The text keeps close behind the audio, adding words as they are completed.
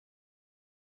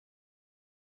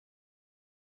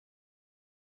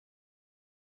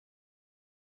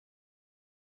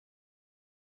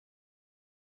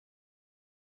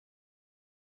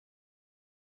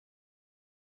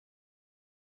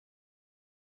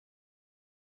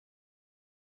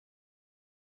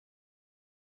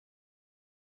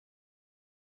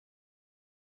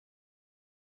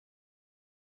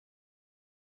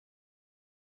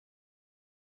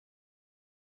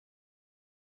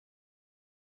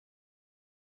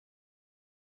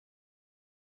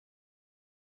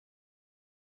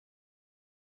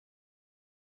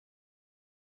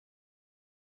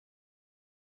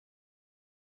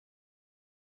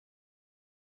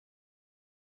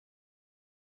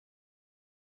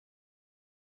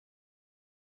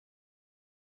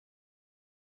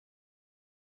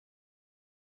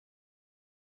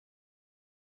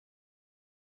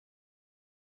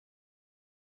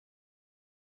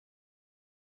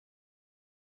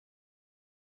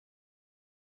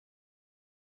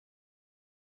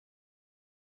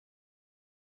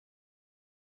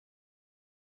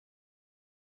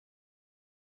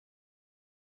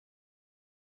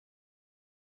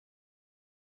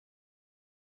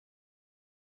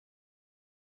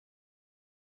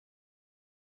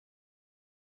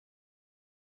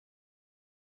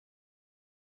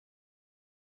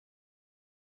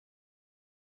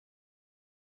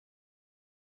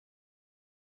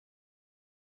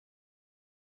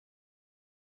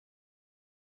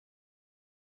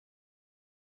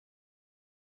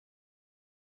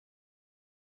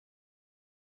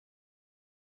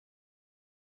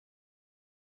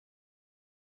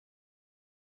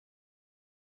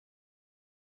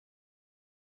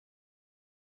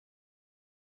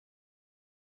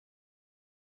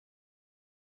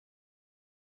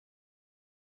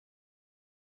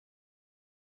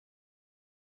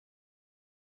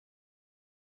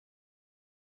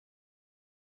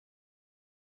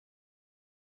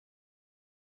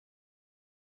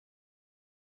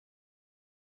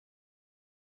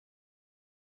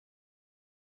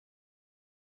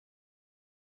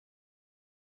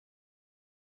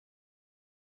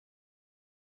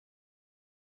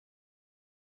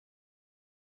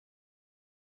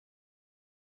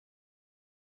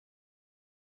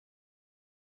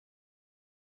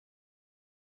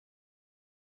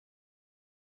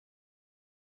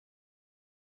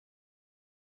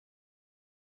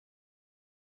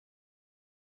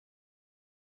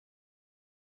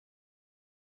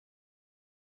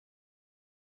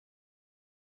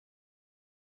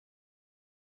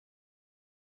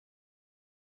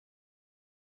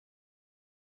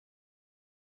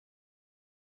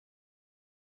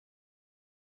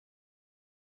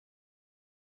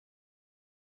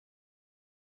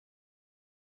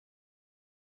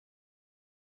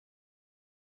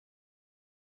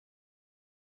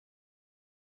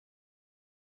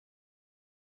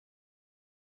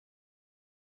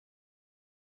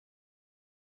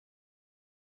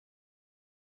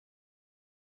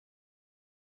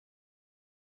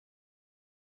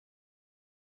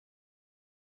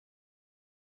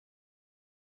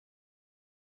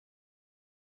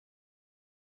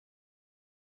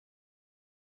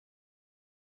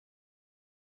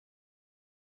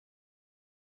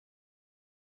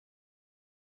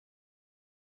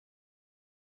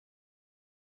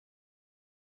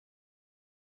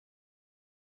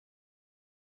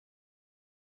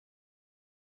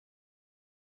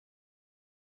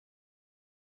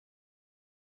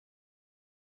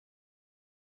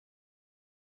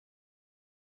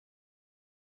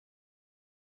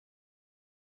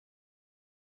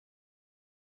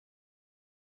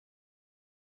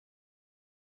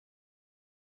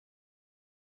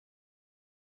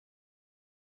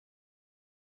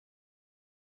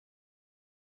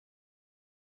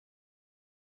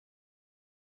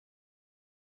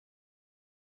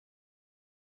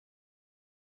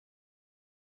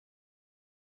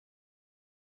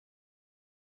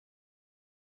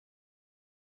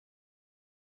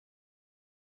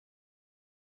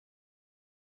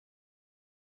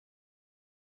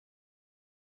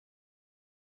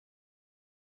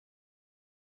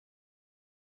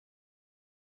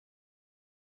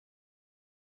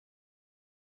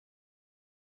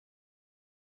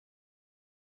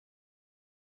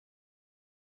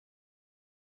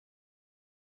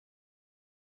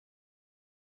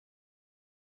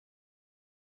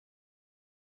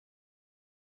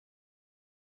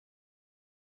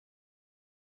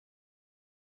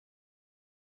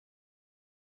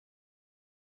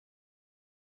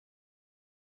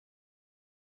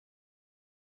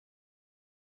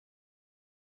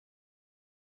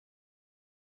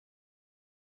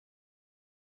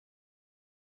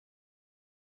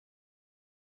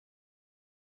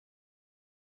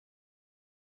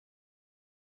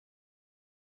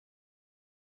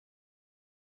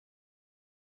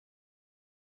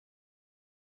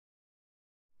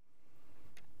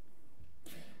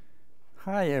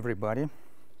Hi everybody.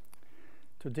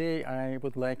 Today I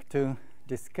would like to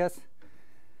discuss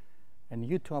a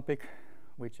new topic,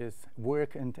 which is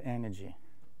work and energy.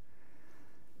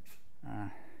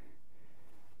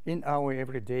 In our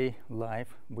everyday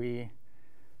life we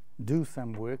do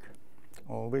some work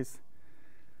always,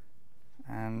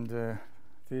 and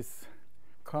this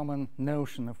common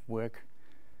notion of work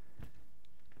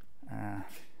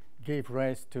gave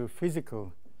rise to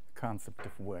physical concept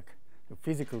of work, the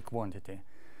physical quantity.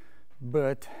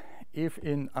 But if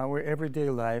in our everyday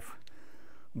life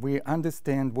we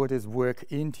understand what is work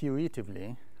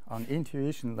intuitively, on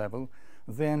intuition level,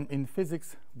 then in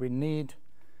physics we need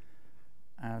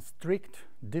a strict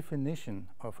definition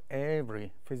of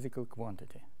every physical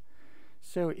quantity.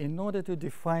 So in order to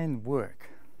define work,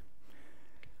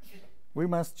 we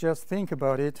must just think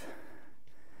about it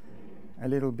a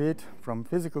little bit from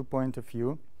physical point of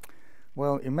view.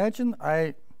 Well, imagine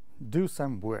I do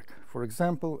some work. For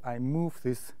example, I move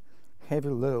this heavy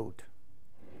load,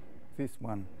 this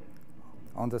one,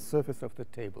 on the surface of the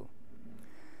table.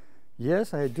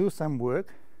 Yes, I do some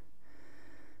work,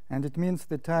 and it means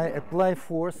that I apply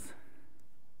force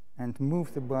and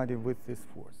move the body with this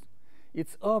force.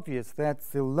 It's obvious that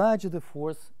the larger the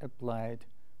force applied,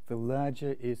 the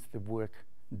larger is the work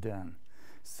done.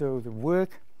 So the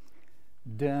work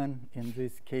done in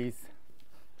this case,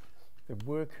 the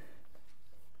work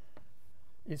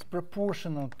is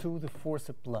proportional to the force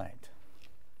applied.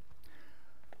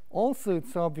 Also,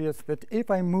 it's obvious that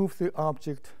if I move the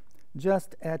object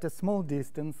just at a small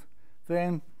distance,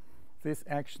 then this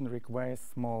action requires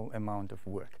small amount of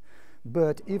work.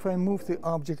 But if I move the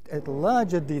object at a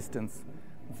larger distance,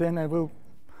 then I will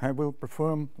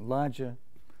perform larger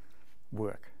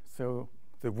work. So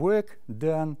the work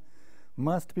done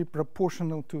must be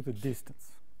proportional to the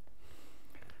distance.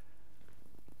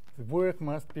 The work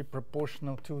must be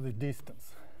proportional to the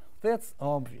distance. That's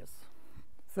obvious.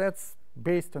 That's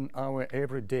based on our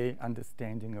everyday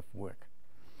understanding of work.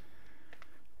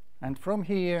 And from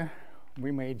here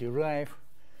we may derive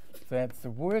that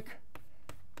the work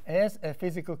as a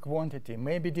physical quantity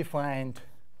may be defined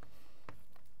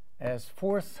as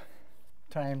force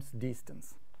times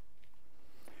distance.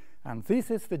 And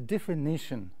this is the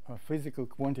definition of physical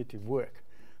quantity work.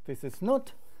 This is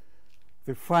not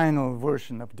the final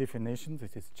version of definition.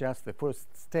 This is just the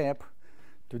first step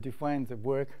to define the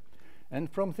work. And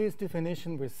from this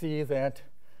definition we see that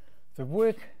the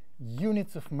work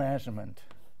units of measurement,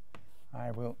 I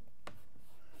will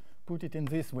put it in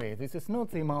this way. This is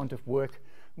not the amount of work.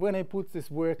 When I put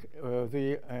this work,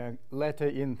 the letter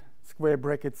in square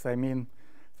brackets, I mean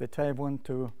that I want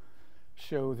to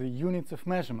show the units of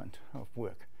measurement of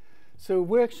work. So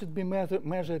work should be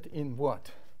measured in what?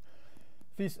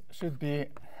 This should be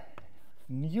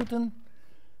Newton,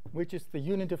 which is the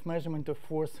unit of measurement of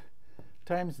force,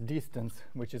 times distance,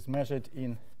 which is measured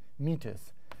in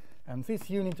meters. And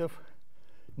this unit of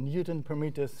Newton per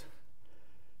meters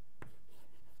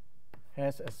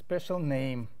has a special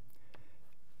name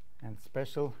and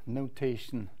special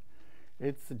notation.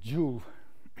 It's joule.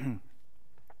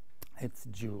 It's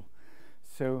joule.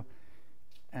 So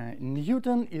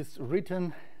Newton is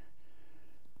written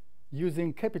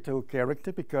using capital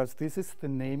character because this is the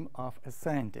name of a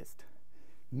scientist.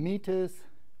 Meters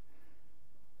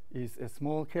is a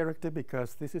small character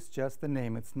because this is just the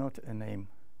name. It's not a name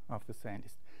of the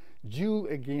scientist. Joule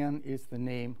again is the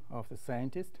name of the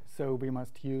scientist, so we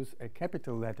must use a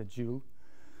capital letter joule.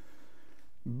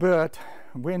 But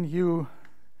when you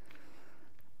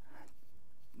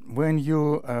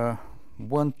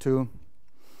want to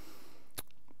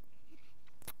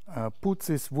put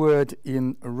this word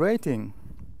in writing,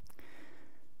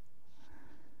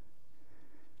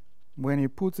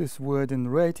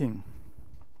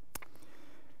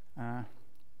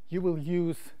 you will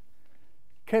use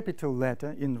capital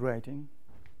letter in writing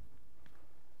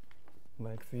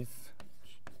like this.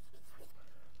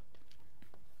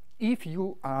 If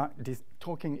you are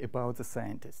talking about the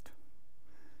scientist,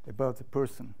 about the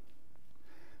person.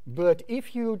 But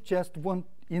if you just want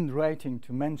in writing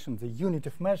to mention the unit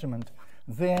of measurement,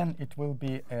 then it will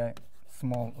be a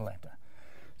small letter.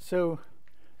 So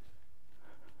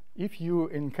if you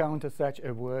encounter such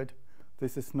a word,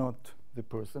 this is not the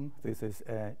person, this is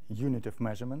a unit of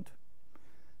measurement,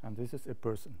 and this is a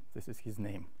person, this is his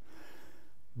name.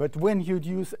 But when you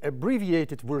use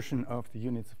abbreviated version of the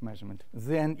units of measurement,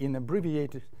 then in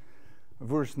abbreviated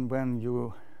version, when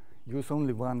you use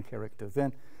only one character,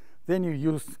 then you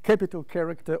use capital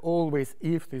character always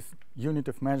if this unit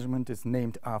of measurement is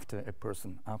named after a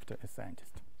person, after a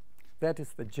scientist. That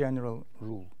is the general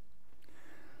rule.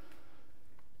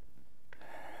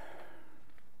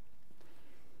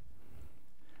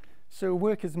 So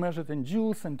work is measured in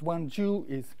joules, and 1 joule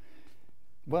is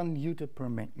 1 Newton per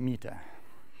meter.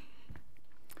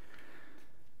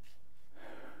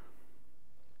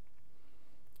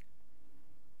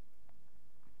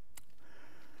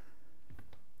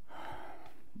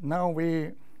 Now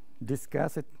we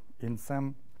discuss it in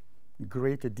some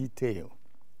greater detail.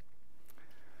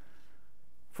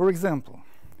 For example,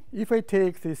 if I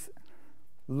take this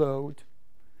load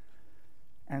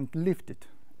and lift it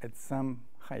at some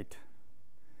height,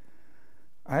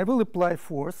 I will apply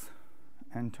force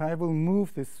and I will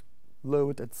move this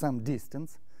load at some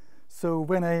distance. So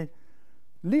when I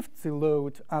lift the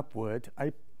load upward,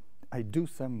 I do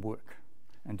some work.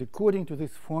 And according to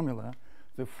this formula,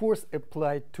 the force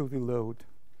applied to the load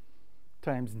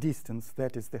times distance,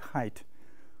 that is the height,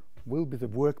 will be the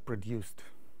work produced.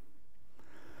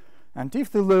 And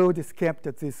if the load is kept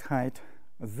at this height,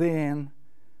 then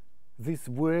this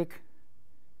work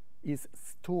is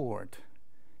stored.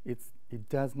 It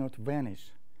does not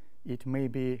vanish. It may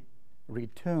be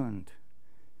returned,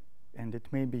 and it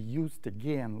may be used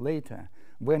again later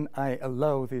when I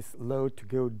allow this load to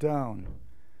go down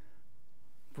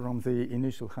from the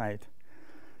initial height.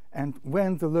 And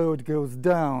when the load goes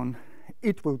down,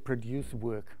 it will produce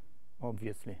work,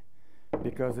 obviously,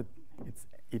 because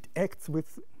it acts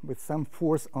with some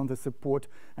force on the support,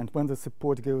 and when the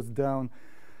support goes down,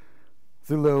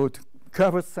 the load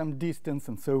covers some distance,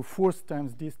 and so force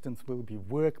times distance will be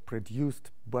work produced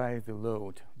by the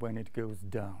load when it goes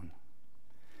down.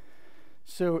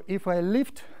 So if I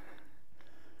lift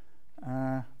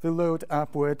the load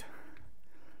upward,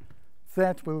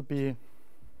 that will be,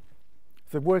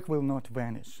 the work will not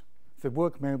vanish. The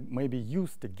work may be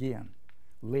used again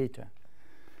later.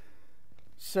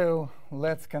 So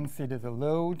let's consider the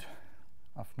load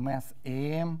of mass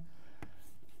m,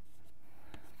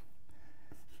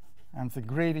 and the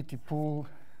gravity pull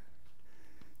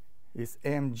is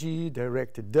mg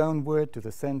directed downward to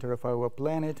the center of our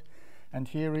planet, and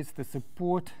here is the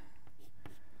support.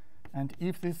 And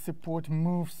if this support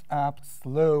moves up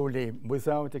slowly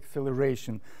without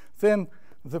acceleration, then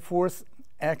the force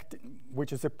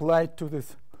which is applied to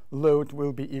this load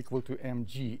will be equal to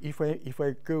mg. If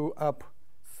I go up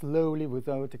slowly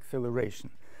without acceleration,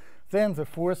 then the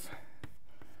force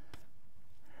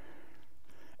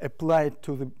applied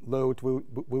to the load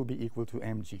will be equal to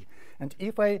mg. And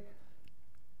if I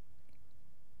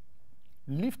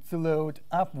lift the load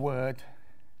upward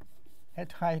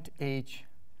at height h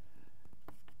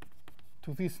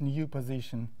to this new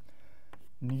position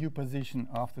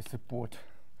of the support,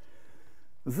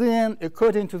 then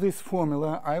according to this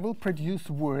formula I will produce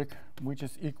work which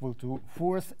is equal to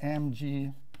force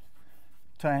mg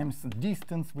times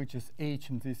distance, which is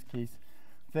h in this case.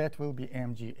 That will be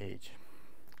mgh.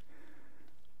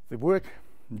 The work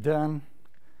done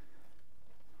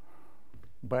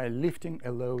by lifting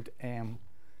a load m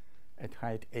at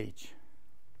height h.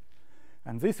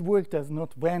 And this work does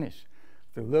not vanish.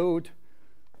 The load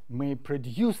may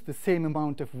produce the same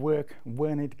amount of work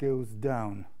when it goes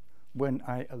down, when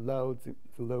I allow the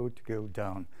load to go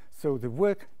down. So the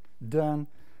work done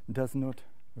does not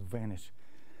vanish,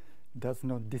 does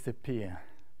not disappear.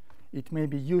 It may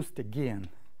be used again.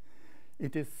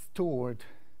 It is stored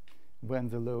when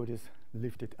the load is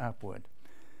lifted upward.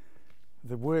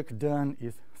 The work done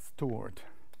is stored.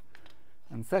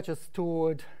 And such a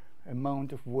stored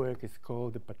amount of work is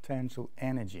called the potential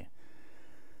energy.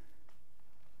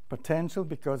 Potential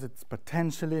because it's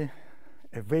potentially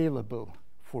available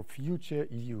for future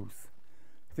use.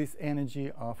 This energy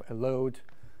of a load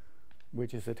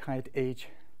which is at height h,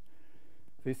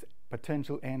 this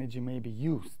potential energy may be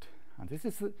used. And this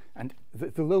is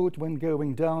the load when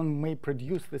going down may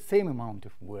produce the same amount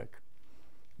of work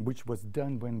which was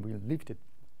done when we lifted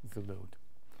the load.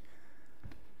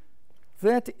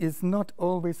 That is not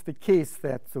always the case,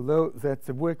 that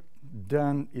the work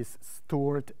done is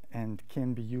stored and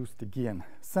can be used again.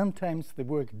 Sometimes the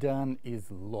work done is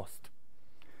lost.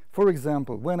 For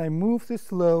example, when I move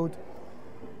this load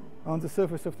on the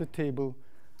surface of the table,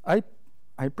 I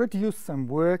produce some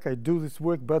work, I do this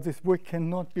work, but this work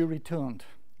cannot be returned.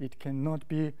 It cannot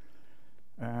be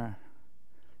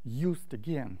used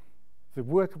again. The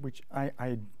work which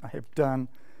I have done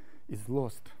is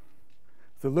lost.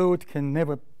 The load can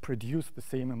never produce the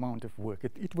same amount of work.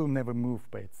 It will never move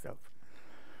by itself.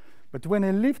 But when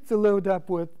I lift the load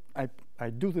upward, I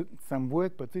do some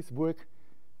work, but this work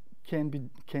can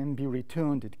be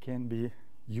returned. It can be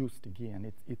used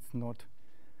again. It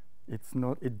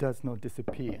does not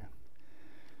disappear.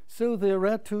 So there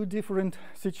are two different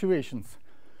situations.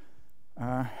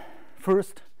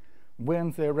 First,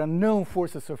 when there are no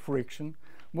forces of friction,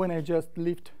 when I just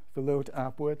lift the load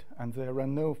upward and there are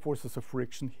no forces of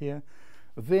friction here,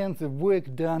 then the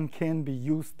work done can be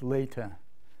used later.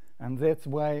 And that's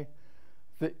why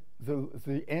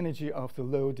the energy of the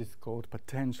load is called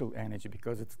potential energy,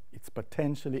 because it's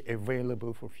potentially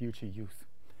available for future use.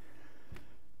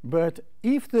 But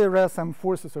if there are some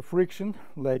forces of friction,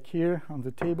 like here on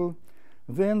the table,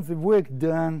 then the work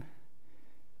done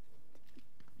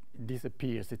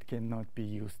disappears. It cannot be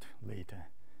used later.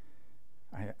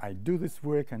 I do this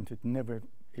work and it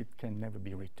can never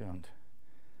be returned.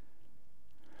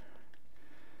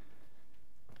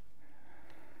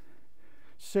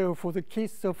 So for the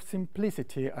case of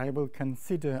simplicity, I will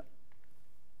consider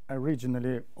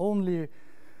originally only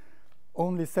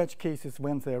such cases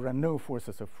when there are no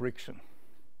forces of friction.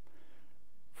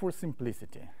 For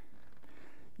simplicity.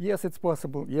 Yes, it's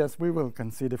possible. Yes, we will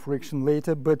consider friction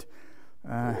later, but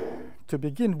to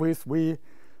begin with,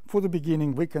 for the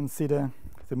beginning, we consider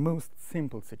the most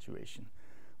simple situation,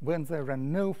 when there are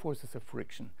no forces of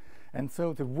friction. And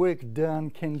so the work done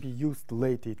can be used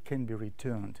later, it can be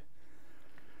returned.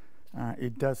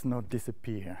 It does not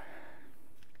disappear.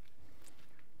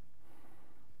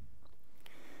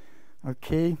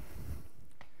 Okay.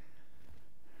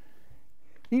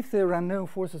 If there are no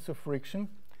forces of friction,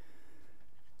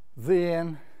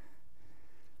 then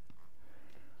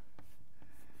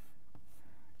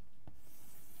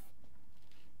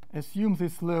assume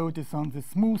this load is on the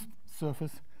smooth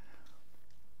surface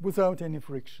without any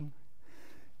friction,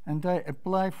 and I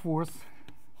apply force,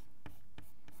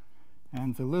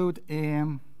 and the load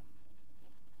M,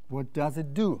 what does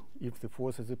it do if the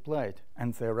force is applied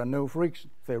and there is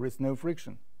no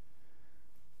friction?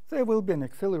 There will be an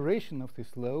acceleration of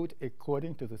this load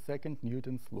according to the second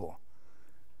Newton's law.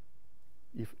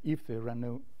 If there are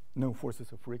no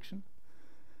forces of friction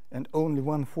and only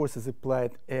one force is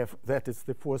applied, F, that is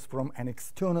the force from an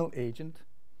external agent,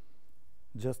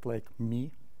 just like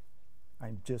me,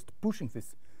 I'm just pushing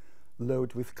this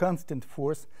load with constant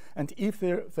force, and if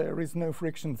there is no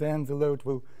friction, then the load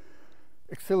will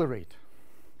accelerate.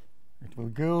 It will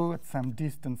go at some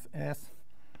distance s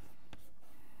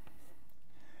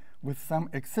with some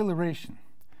acceleration.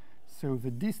 So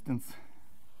the distance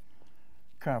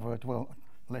covered, well,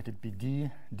 let it be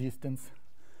d, distance,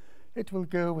 it will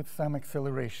go with some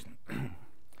acceleration.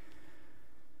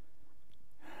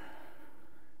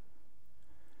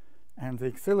 And the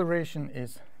acceleration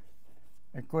is,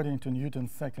 according to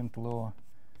Newton's second law,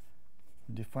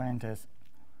 defined as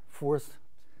force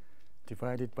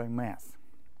divided by mass.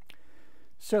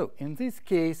 So in this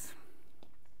case,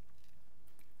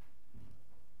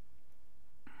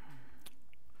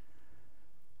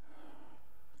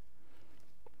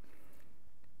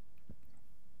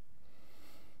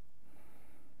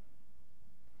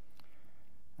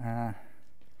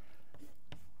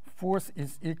 force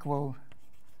is equal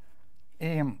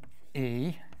ma,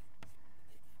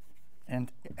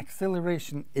 and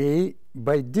acceleration a,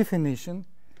 by definition,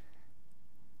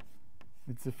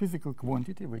 it's a physical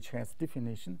quantity which has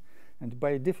definition, and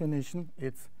by definition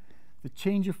it's the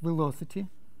change of velocity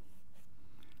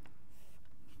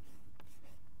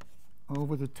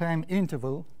over the time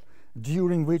interval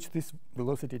during which this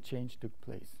velocity change took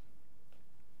place.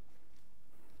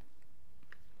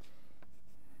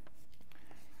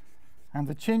 And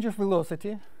the change of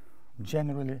velocity,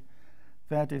 generally,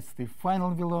 that is the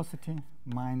final velocity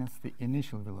minus the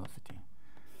initial velocity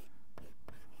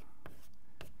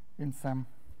in some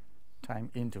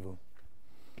time interval.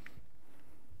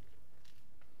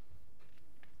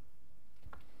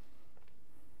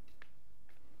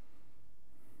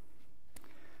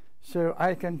 So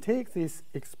I can take this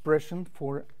expression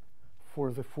for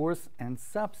the force and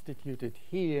substitute it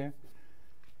here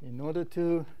in order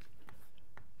to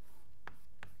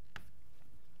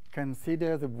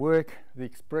consider the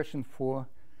expression for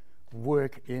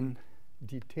work in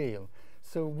detail.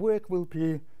 So work will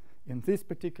be, in this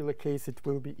particular case, it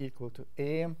will be equal to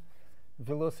am,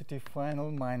 velocity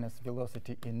final minus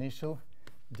velocity initial,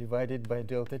 divided by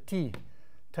delta t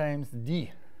times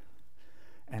d.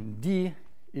 And d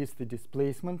is the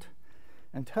displacement.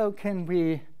 And how can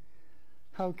we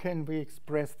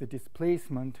express the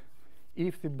displacement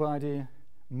if the body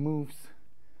moves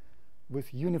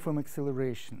with uniform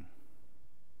acceleration?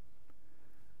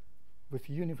 With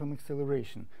uniform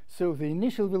acceleration. So the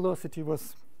initial velocity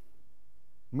was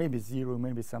maybe 0,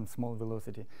 maybe some small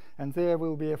velocity. And there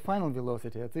will be a final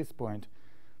velocity at this point,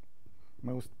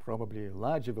 most probably a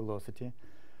larger velocity,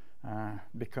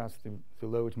 because the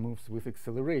load moves with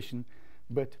acceleration.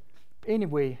 But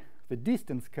anyway, the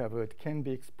distance covered can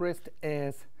be expressed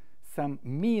as some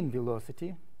mean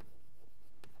velocity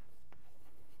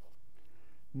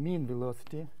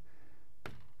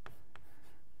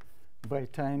by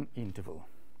time interval.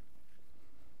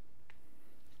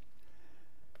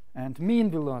 And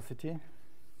mean velocity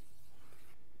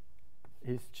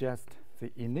is just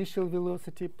the initial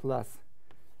velocity plus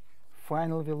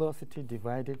final velocity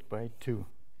divided by 2.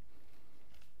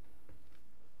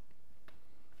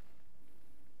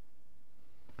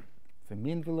 The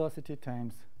mean velocity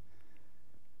times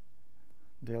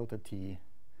delta t,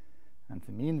 and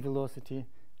the mean velocity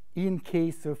in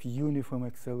case of uniform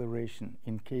acceleration,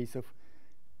 in case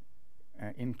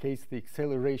the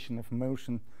acceleration of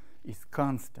motion is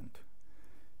constant.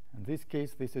 In this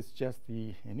case, this is just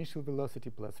the initial velocity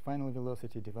plus final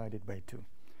velocity divided by 2.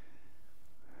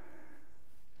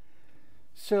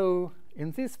 So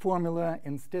in this formula,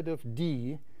 instead of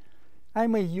d, I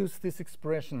may use this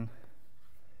expression,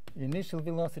 initial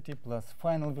velocity plus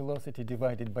final velocity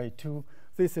divided by 2.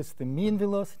 This is the mean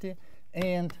velocity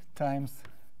and times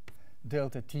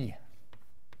delta t.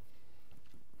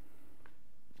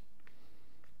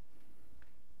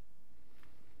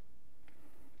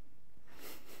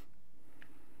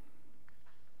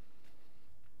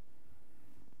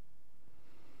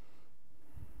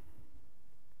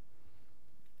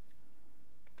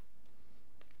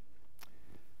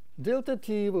 Delta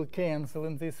t will cancel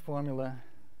in this formula,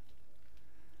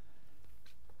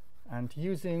 and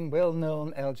using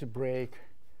well-known algebraic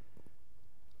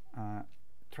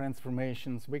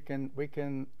transformations, we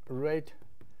can write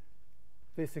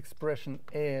this expression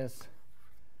as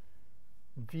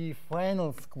v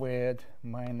final squared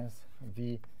minus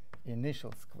v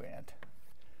initial squared.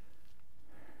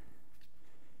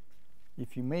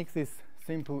 If you make this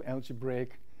simple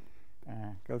algebraic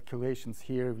calculations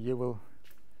here, you will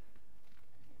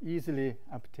easily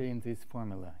obtain this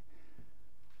formula.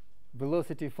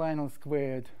 Velocity final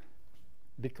squared,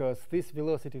 because this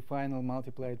velocity final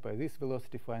multiplied by this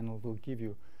velocity final will give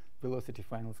you velocity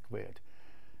final squared.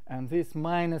 And this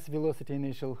minus velocity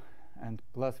initial and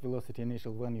plus velocity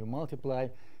initial, when you multiply,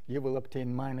 you will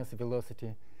obtain minus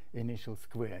velocity initial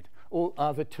squared. All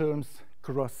other terms,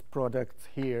 cross products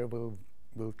here will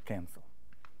cancel.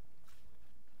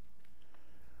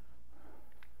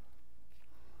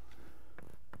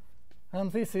 And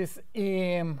this is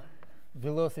m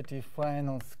velocity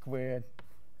final squared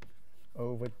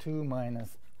over 2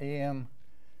 minus m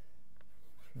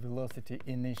velocity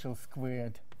initial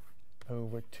squared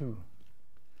over 2.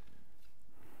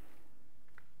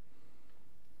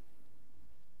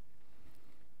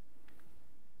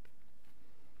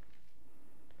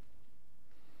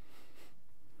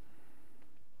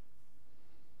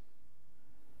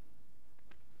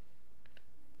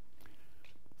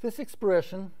 This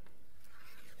expression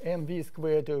mv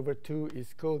squared over 2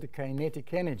 is called the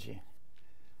kinetic energy.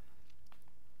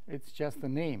 It's just the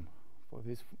name for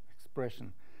this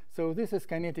expression. So this is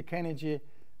kinetic energy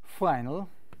final,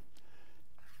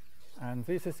 and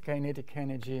this is kinetic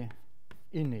energy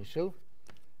initial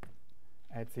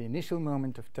at the initial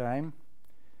moment of time.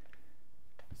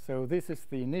 So this is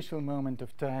the initial moment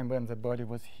of time when the body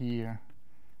was here.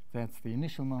 That's the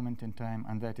initial moment in time,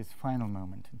 and that is final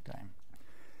moment in time.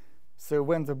 So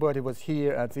when the body was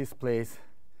here at this place,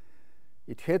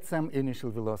 it had some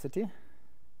initial velocity,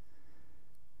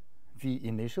 v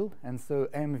initial, and so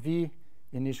mv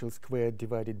initial squared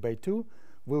divided by 2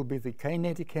 will be the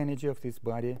kinetic energy of this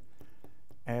body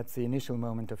at the initial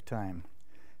moment of time.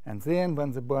 And then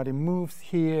when the body moves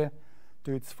here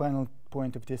to its final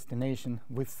point of destination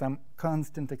with some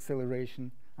constant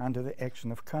acceleration under the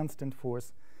action of constant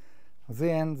force,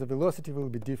 then the velocity will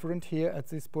be different here at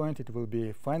this point. It will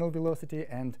be final velocity,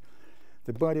 and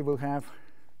the body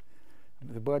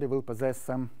will possess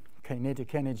some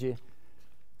kinetic energy,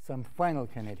 some final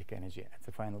kinetic energy at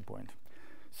the final point.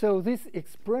 So this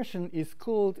expression is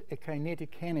called a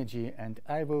kinetic energy, and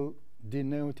I will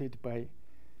denote it by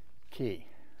K.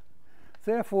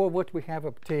 Therefore, what we have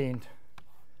obtained,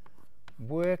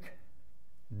 work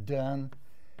done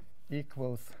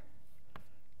equals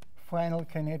final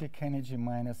kinetic energy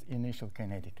minus initial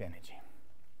kinetic energy.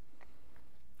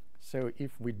 So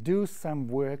if we do some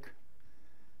work,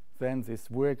 then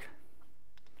this work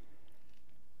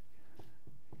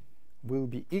will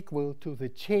be equal to the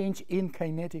change in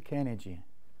kinetic energy.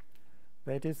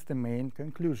 That is the main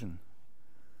conclusion.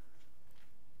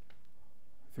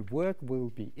 The work will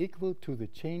be equal to the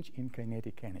change in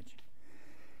kinetic energy.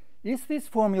 Is this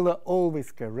formula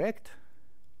always correct?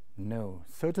 No,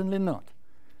 certainly not.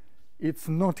 It's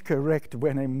not correct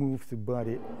when I move the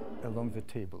body along the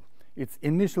table. Its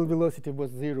initial velocity was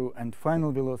 0, and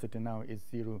final velocity now is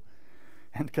 0.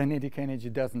 And kinetic energy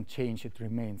doesn't change, it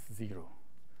remains 0.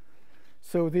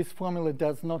 So this formula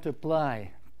does not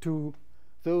apply to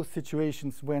those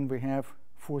situations when we have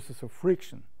forces of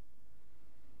friction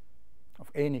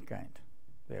of any kind.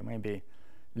 There may be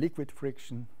liquid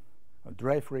friction or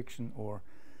dry friction or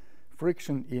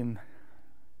friction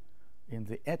in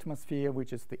the atmosphere,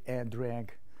 which is the air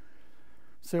drag.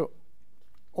 So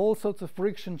all sorts of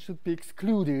friction should be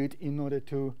excluded in order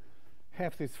to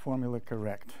have this formula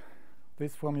correct.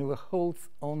 This formula holds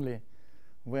only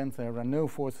when there are no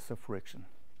forces of friction.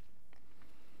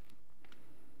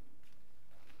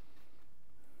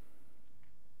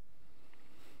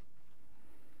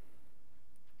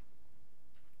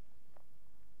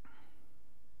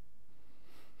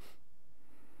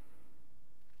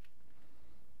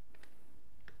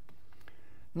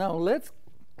 Now let's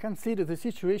consider the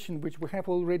situation which we have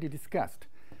already discussed.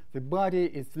 The body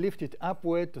is lifted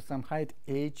upward to some height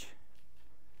h,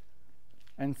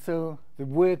 and so the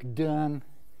work done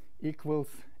equals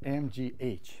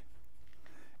mgh.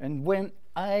 And when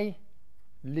I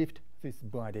lift this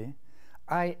body,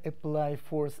 I apply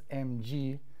force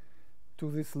mg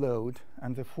to this load,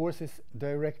 and the force is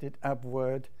directed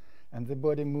upward, and the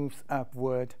body moves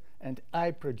upward, and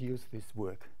I produce this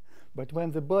work. But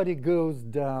when the body goes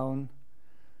down,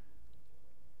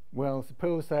 well,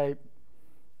 suppose I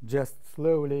just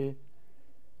slowly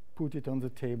put it on the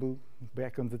table,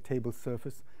 back on the table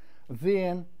surface,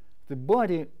 then the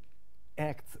body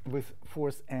acts with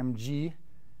force mg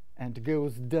and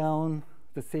goes down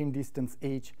the same distance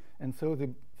h, and so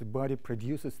the body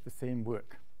produces the same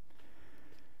work.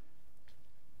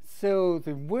 So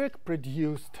the work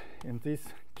produced in this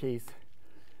case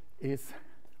is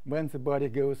when the body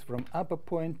goes from upper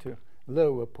point to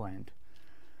lower point.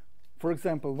 For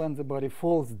example, when the body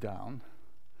falls down,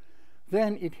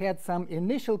 then it had some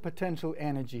initial potential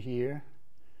energy here.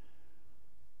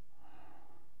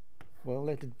 Well,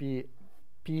 let it be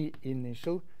P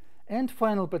initial, and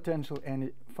final potential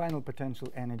energy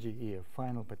here,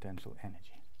 final potential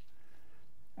energy.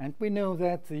 And we know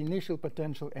that the initial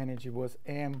potential energy was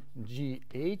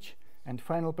mgh, and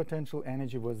final potential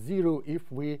energy was 0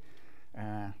 if we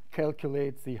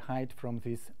calculate the height from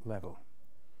this level.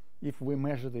 If we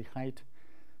measure the height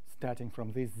starting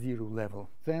from this 0 level,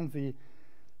 then the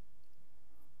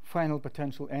final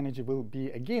potential energy will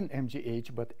be again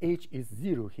mgh, but h is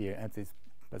 0 here at this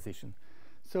position.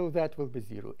 So that will be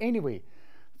 0. Anyway,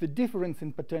 the difference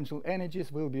in potential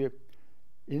energies will be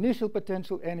initial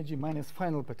potential energy minus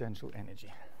final potential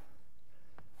energy.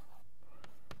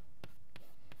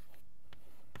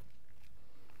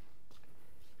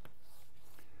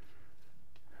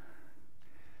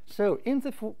 So in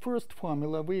the first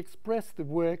formula, we express the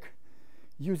work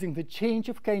using the change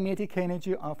of kinetic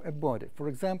energy of a body. For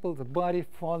example, the body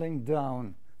falling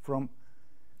down from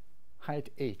height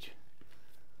h.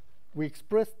 We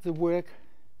express the work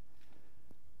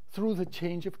through the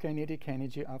change of kinetic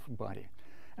energy of a body.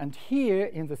 And here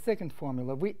in the second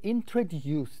formula, we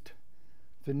introduced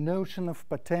the notion of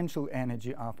potential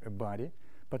energy of a body,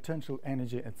 potential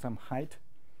energy at some height.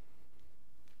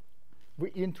 We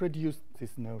introduced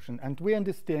this notion, and we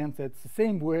understand that the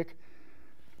same work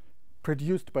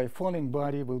produced by falling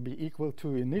body will be equal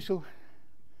to initial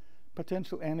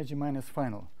potential energy minus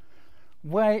final.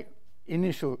 Why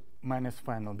initial minus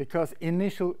final? Because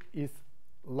initial is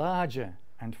larger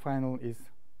and final is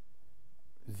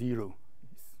 0,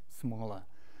 is smaller.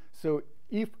 So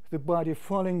if the body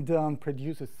falling down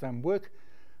produces some work,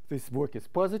 this work is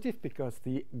positive because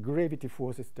the gravity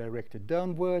force is directed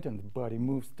downward and the body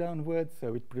moves downward,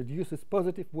 so it produces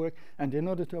positive work. And in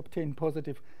order to obtain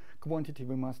positive quantity,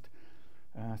 we must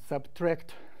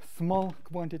subtract small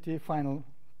quantity, final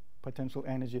potential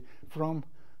energy, from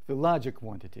the larger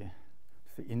quantity,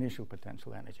 the initial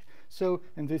potential energy. So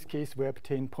in this case, we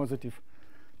obtain positive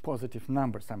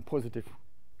numbers, some positive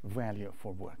value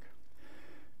for work.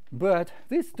 But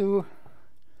these two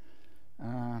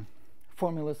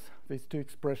formulas, these two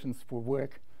expressions for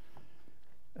work,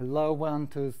 allow one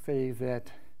to say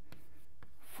that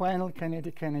final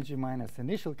kinetic energy minus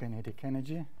initial kinetic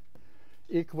energy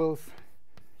equals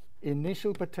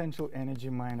initial potential energy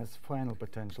minus final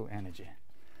potential energy.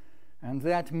 And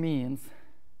that means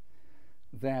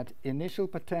that initial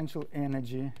potential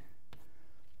energy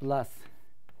plus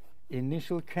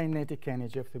initial kinetic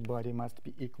energy of the body must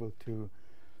be equal to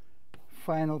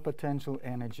final potential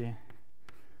energy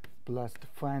plus the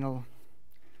final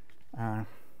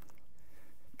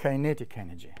kinetic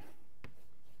energy.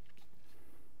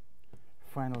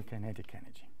 Final kinetic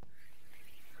energy.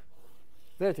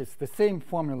 That is the same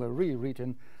formula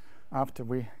rewritten after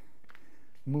we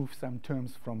move some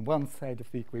terms from one side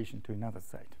of the equation to another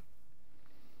side.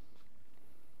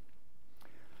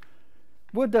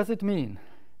 What does it mean?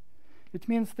 It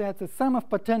means that the sum of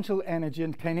potential energy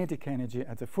and kinetic energy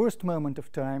at the first moment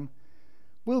of time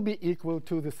will be equal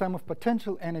to the sum of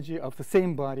potential energy of the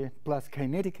same body plus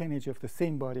kinetic energy of the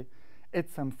same body at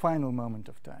some final moment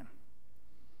of time.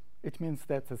 It means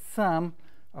that the sum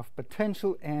of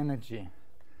potential energy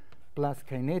plus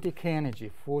kinetic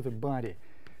energy for the body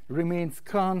remains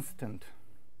constant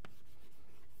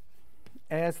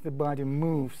as the body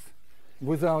moves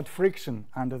without friction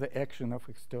under the action of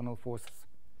external forces.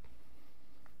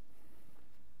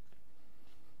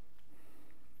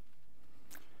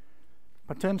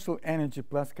 Potential energy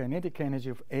plus kinetic energy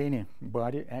of any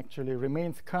body actually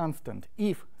remains constant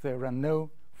if there are no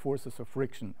forces of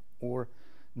friction or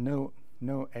no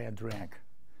air drag.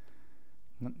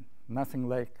 Nothing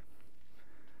like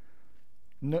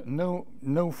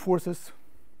no forces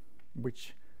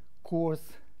which cause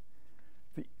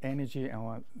the energy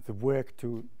or the work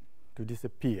to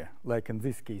disappear. Like in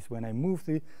this case, when I move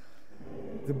the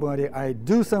body, I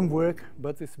do some work,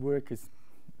 but this work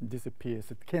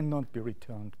disappears. It cannot be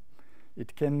returned.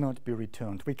 It cannot be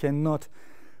returned. We cannot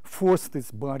force this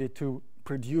body to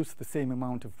produce the same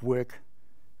amount of work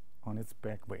on its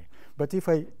back way. But if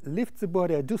I lift the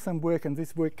body, I do some work, and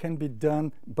this work can be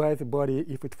done by the body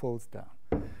if it falls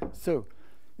down. So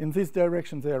in this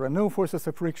direction there are no forces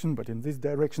of friction, but in this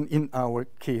direction, in our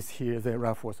case here, there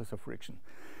are forces of friction.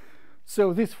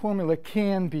 So this formula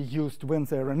can be used when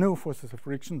there are no forces of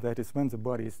friction, that is when the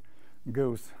body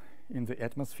goes in the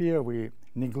atmosphere, we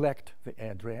neglect the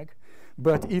air drag.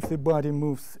 But if the body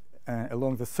moves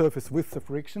along the surface with the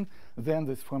friction, then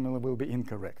this formula will be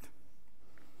incorrect.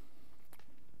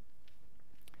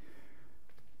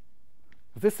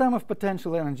 The sum of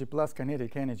potential energy plus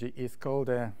kinetic energy is called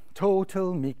a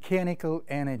total mechanical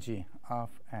energy of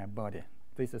a body.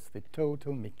 This is the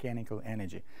total mechanical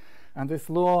energy. And this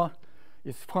law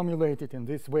is formulated in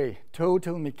this way.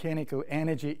 Total mechanical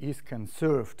energy is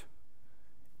conserved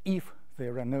if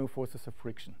there are no forces of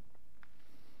friction.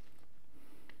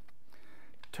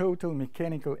 Total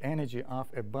mechanical energy of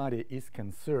a body is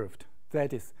conserved.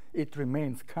 That is, it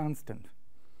remains constant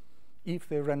if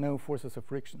there are no forces of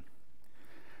friction.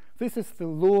 This is the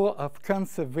law of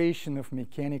conservation of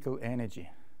mechanical energy.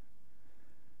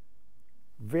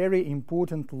 Very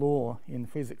important law in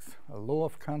physics, a law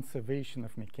of conservation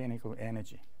of mechanical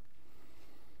energy.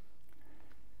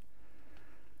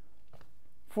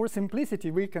 For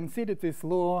simplicity, we considered this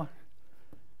law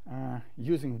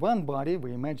using one body.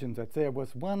 We imagined that there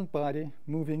was one body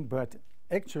moving, but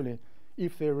actually,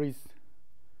 if there is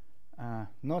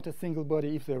not a single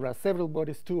body, if there are several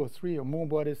bodies, 2 or 3 or more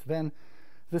bodies, then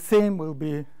the same will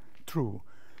be true,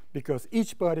 because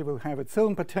each body will have its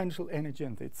own potential energy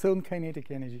and its own kinetic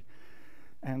energy,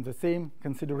 and the same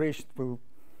consideration will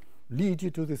lead you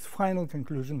to this final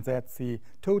conclusion that the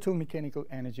total mechanical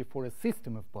energy for a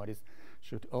system of bodies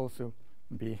should also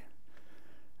be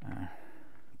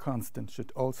constant,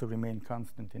 should also remain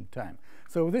constant in time.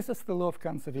 So this is the law of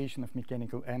conservation of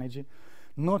mechanical energy,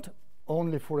 not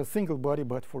only for a single body,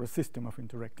 but for a system of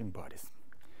interacting bodies.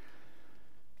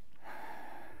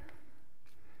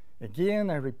 Again,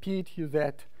 I repeat you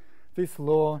that this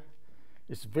law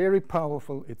is very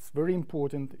powerful, it's very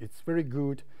important, it's very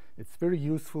good, it's very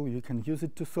useful. You can use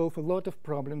it to solve a lot of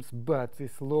problems, but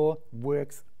this law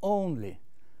works only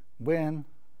when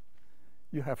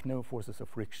you have no forces of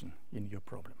friction in your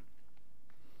problem.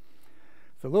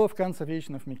 The law of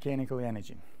conservation of mechanical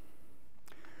energy.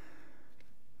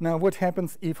 Now, what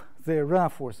happens if there are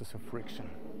forces of friction?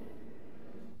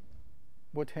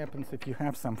 What happens if you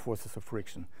have some forces of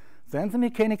friction? Then the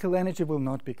mechanical energy will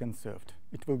not be conserved.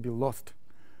 It will be lost.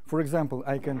 For example,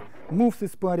 I can move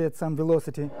this body at some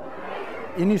velocity,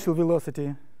 initial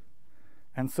velocity,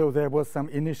 and so there was some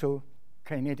initial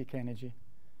kinetic energy.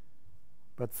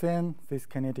 But then this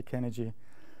kinetic energy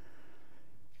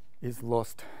is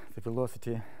lost. The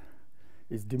velocity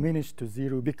is diminished to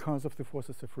 0 because of the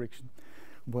forces of friction.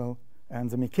 Well, and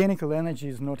the mechanical energy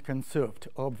is not conserved,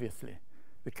 obviously.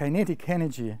 The kinetic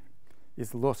energy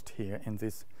is lost here in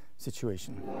this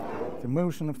situation. The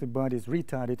motion of the body is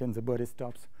retarded and the body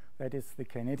stops. That is the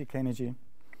kinetic energy.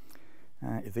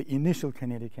 The initial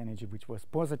kinetic energy, which was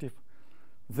positive,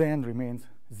 then remains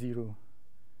 0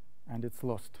 and it's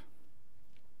lost.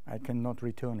 I cannot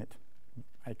return it.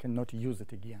 I cannot use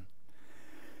it again.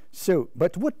 So,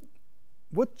 but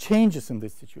what changes in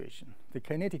this situation? The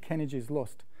kinetic energy is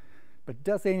lost, but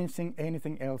does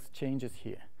anything else changes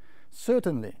here?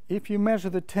 Certainly, if you measure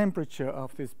the temperature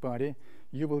of this body,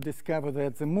 you will discover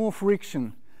that the more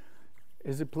friction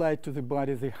is applied to the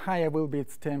body, the higher will be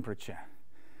its temperature.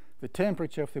 The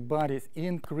temperature of the body is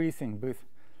increasing with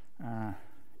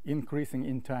increasing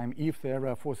in time if there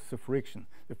are forces of friction.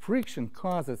 The friction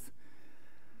causes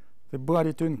the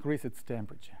body to increase its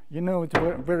temperature. You know it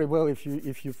very well. If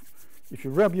you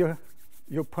rub your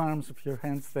palms of your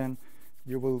hands, then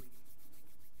you will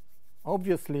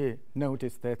obviously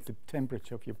notice that the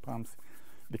temperature of your palms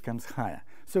becomes higher.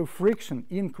 So friction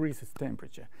increases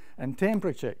temperature, and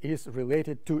temperature is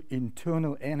related to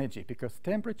internal energy, because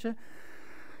temperature,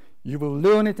 you will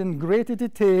learn it in greater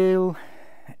detail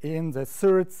in the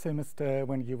third semester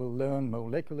when you will learn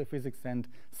molecular physics and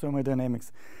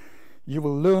thermodynamics. You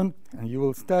will learn and you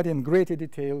will study in greater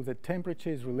detail that temperature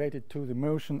is related to the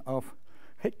motion of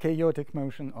chaotic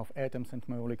motion of atoms and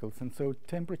molecules, and so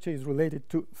temperature is related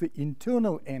to the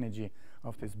internal energy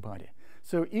of this body.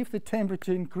 So if the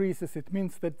temperature increases, it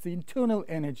means that the internal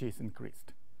energy is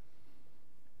increased.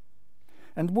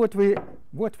 And what we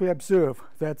observe,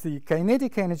 that the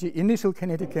kinetic energy, initial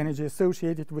kinetic energy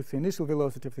associated with the initial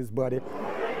velocity of this body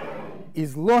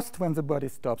is lost when the body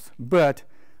stops, but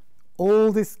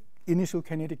all this initial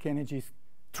kinetic energy is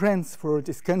transferred,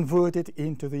 is converted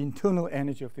into the internal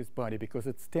energy of this body because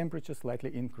its temperature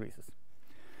slightly increases.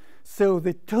 So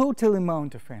the total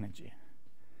amount of energy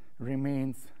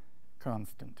remains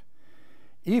constant.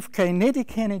 If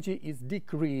kinetic energy is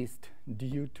decreased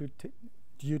due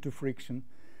to friction,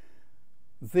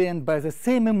 then by the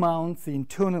same amount the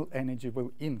internal energy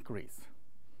will increase,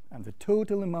 and the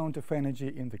total amount of energy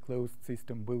in the closed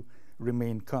system will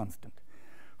remain constant.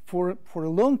 For a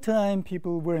long time,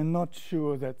 people were not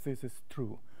sure that this is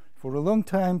true. For a long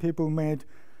time, people made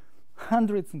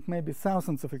hundreds and maybe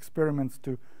thousands of experiments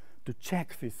to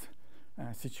check this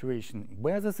situation,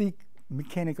 whether the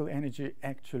mechanical energy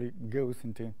actually goes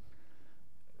into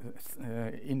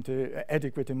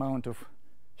adequate amount of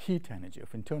heat energy,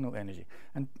 of internal energy.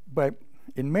 And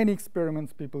in many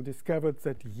experiments, people discovered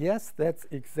that yes, that's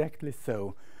exactly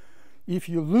so. If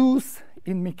you lose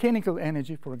in mechanical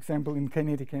energy, for example, in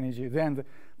kinetic energy, then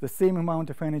the same amount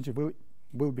of energy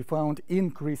will be found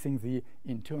increasing the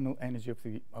internal energy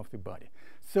of the body.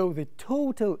 So the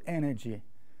total energy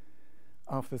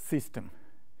of the system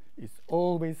is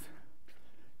always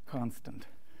constant.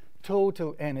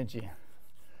 Total energy,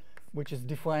 which is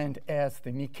defined as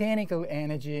the mechanical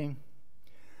energy,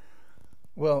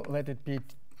 well, let it be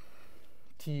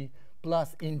T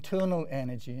plus internal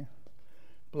energy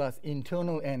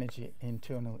internal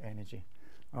energy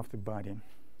of the body.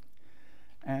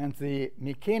 And the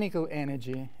mechanical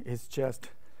energy is just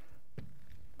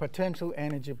potential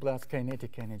energy plus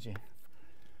kinetic energy.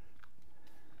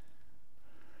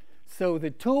 So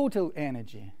the total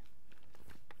energy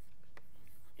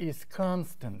is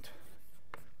constant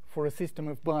for a system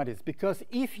of bodies, because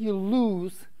if you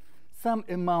lose some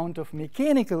amount of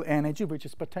mechanical energy, which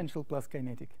is potential plus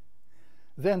kinetic,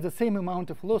 then the same amount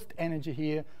of lost energy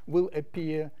here will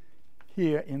appear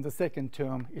here in the second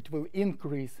term. It will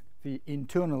increase the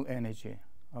internal energy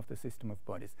of the system of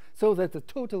bodies, so that the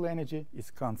total energy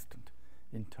is constant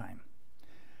in time.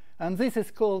 And this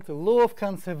is called the law of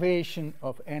conservation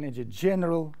of energy,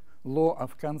 general law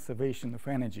of conservation of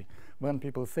energy, when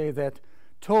people say that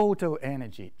total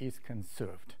energy is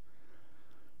conserved.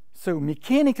 So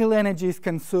mechanical energy is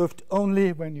conserved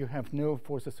only when you have no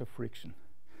forces of friction.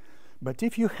 But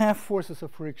if you have forces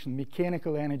of friction,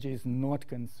 mechanical energy is not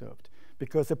conserved,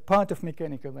 because a part of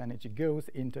mechanical energy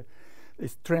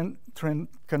is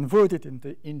converted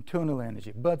into internal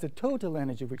energy. But the total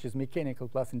energy, which is mechanical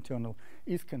plus internal,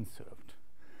 is conserved,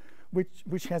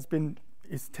 which has been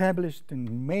established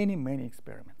in many, many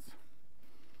experiments.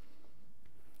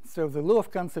 So the law of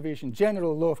conservation,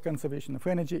 general law of conservation of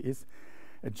energy, is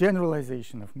a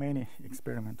generalization of many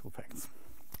experimental facts.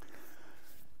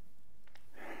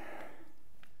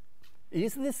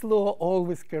 Is this law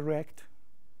always correct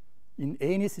in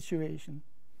any situation?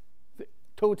 The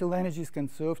total energy is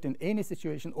conserved in any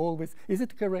situation always. Is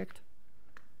it correct?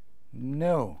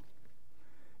 No.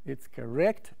 It's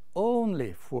correct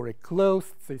only for a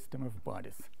closed system of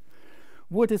bodies.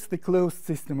 What is the closed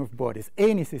system of bodies?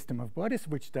 Any system of bodies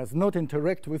which does not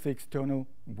interact with the external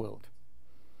world.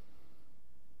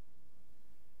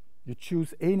 You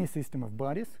choose any system of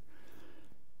bodies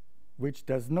which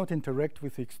does not interact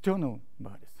with external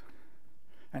bodies.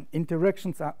 And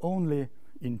interactions are only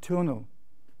internal.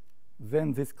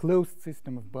 Then this closed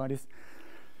system of bodies,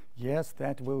 yes,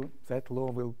 that law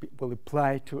will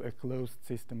apply to a closed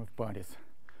system of bodies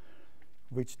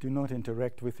which do not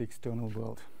interact with the external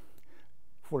world.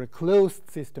 For a closed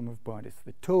system of bodies,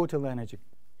 the total energy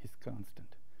is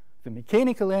constant. The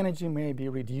mechanical energy may be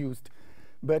reduced,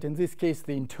 but in this case,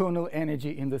 the internal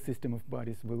energy in the system of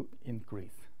bodies will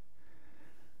increase.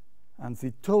 and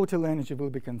the total energy will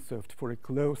be conserved for a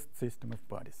closed system of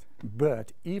bodies.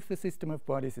 But if the system of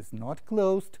bodies is not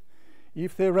closed,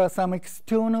 if there are some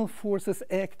external forces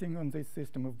acting on this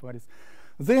system of bodies,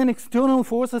 then external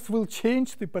forces will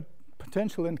change the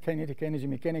potential and kinetic energy,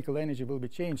 mechanical energy will be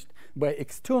changed by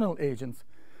external agents,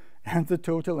 and the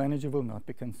total energy will not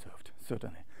be conserved,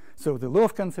 certainly. So the law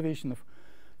of conservation of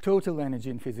total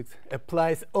energy in physics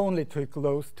applies only to a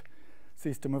closed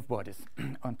system of bodies,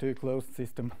 onto a closed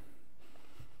system,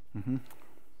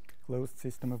 closed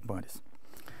system of bodies.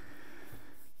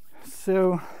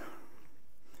 So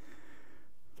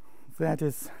that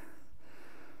is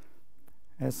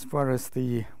as far as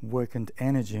the work and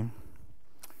energy,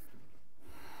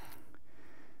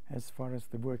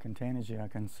 are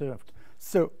conserved.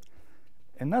 So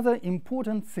another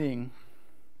important thing,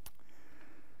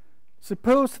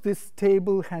 suppose this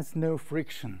table has no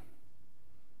friction.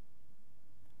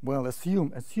 Well,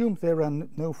 assume there are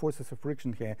no forces of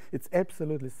friction here. It's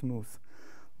absolutely smooth,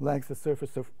 like the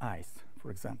surface of ice,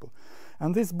 for example.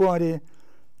 And this body,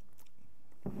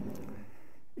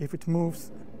 if it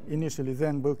moves initially,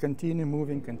 then will continue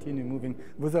moving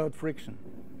without friction.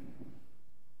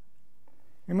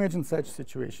 Imagine such a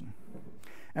situation.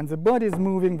 And the body is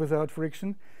moving without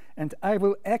friction, and I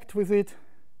will act with it,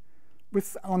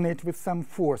 on it with some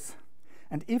force.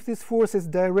 And if this force is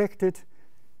directed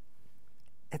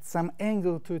at some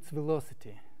angle to its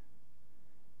velocity,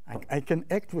 I can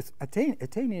act with at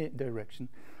any direction.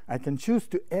 I can choose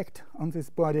to act on this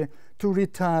body to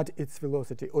retard its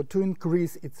velocity or to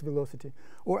increase its velocity,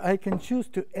 or I can choose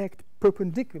to act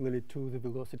perpendicularly to the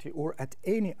velocity or at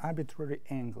any arbitrary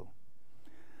angle.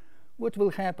 What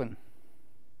will happen?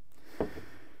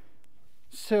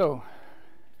 So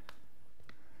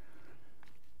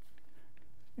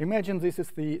imagine this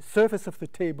is the surface of the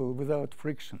table without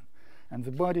friction, and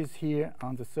the body is here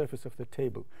on the surface of the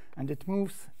table, and it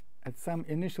moves at some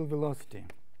initial velocity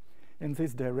in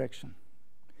this direction.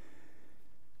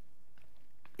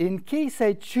 In case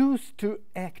I choose to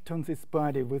act on this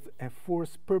body with a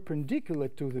force perpendicular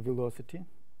to the velocity,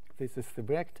 this is the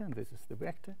vector and this is the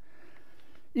vector,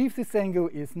 if this angle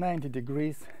is 90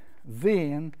 degrees,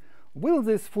 then will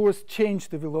this force change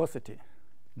the velocity?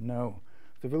 No.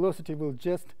 The velocity will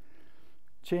just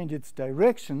change its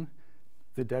direction.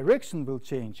 The direction will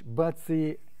change, but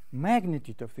the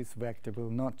magnitude of this vector will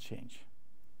not change.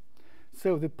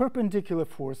 So the perpendicular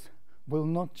force will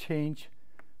not change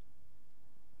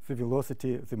the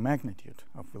velocity, the magnitude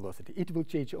of velocity. It will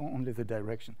change only the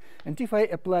direction. And if I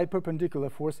apply perpendicular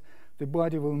force, the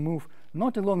body will move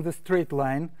not along the straight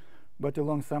line, but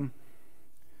along some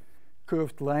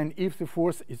curved line if the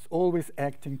force is always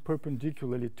acting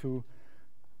perpendicularly to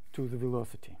the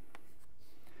velocity.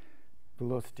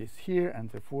 Velocity is here and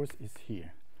the force is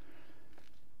here.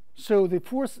 So the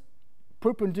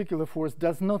perpendicular force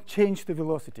does not change the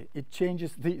velocity. It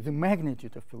changes the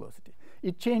magnitude of velocity.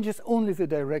 It changes only the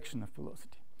direction of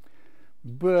velocity.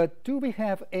 But do we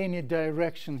have any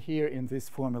direction here in this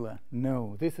formula?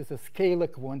 No. This is a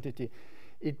scalar quantity.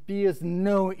 It bears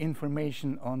no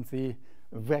information on the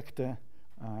vector,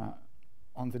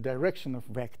 on the direction of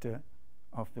vector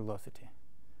of velocity.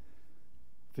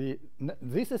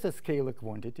 This is a scalar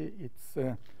quantity.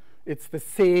 It's the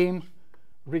same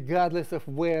regardless of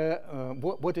where,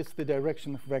 what is the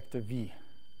direction of vector v.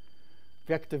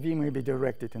 Vector v may be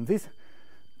directed in this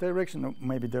direction, or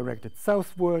may be directed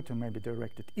southward, or may be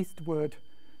directed eastward.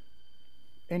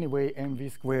 Anyway,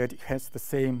 mv squared has the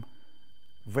same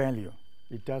value.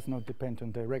 It does not depend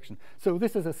on direction. So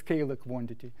this is a scalar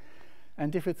quantity.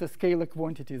 And if it's a scalar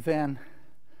quantity, then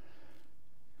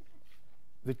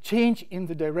the change in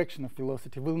the direction of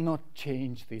velocity will not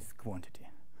change this quantity.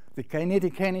 The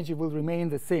kinetic energy will remain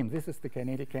the same. This is the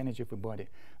kinetic energy of a body.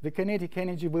 The kinetic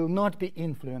energy will not be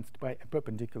influenced by a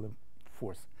perpendicular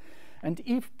force. And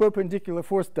if perpendicular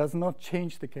force does not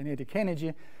change the kinetic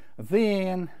energy,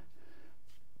 then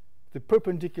the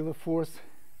perpendicular force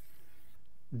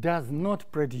does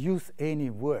not produce any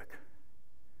work.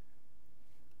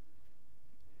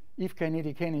 If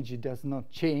kinetic energy does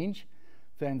not change,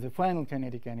 then the final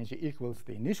kinetic energy equals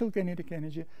the initial kinetic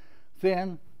energy.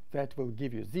 Then that will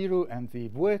give you 0, and the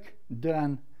work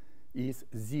done is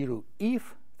 0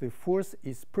 if the force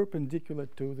is perpendicular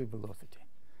to the velocity.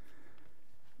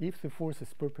 If the force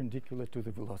is perpendicular to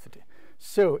the velocity.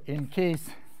 So in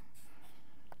case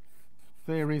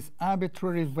there is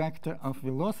arbitrary vector of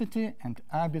velocity and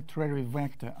arbitrary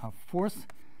vector of force,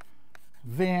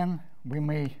 then we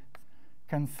may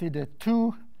consider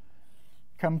two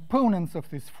components of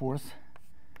this force.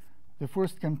 the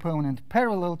first component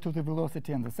parallel to the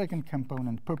velocity and the second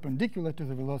component perpendicular to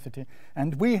the velocity.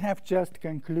 And we have just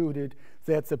concluded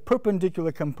that the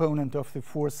perpendicular component of the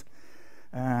force,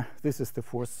 this is the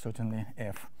force certainly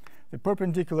F, the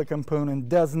perpendicular component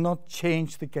does not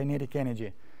change the kinetic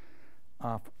energy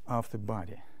of the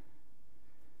body.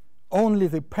 Only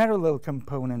the parallel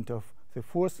component of the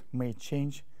force may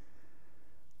change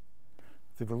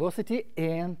the velocity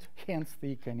and hence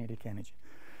the kinetic energy.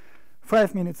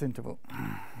 5 minutes interval.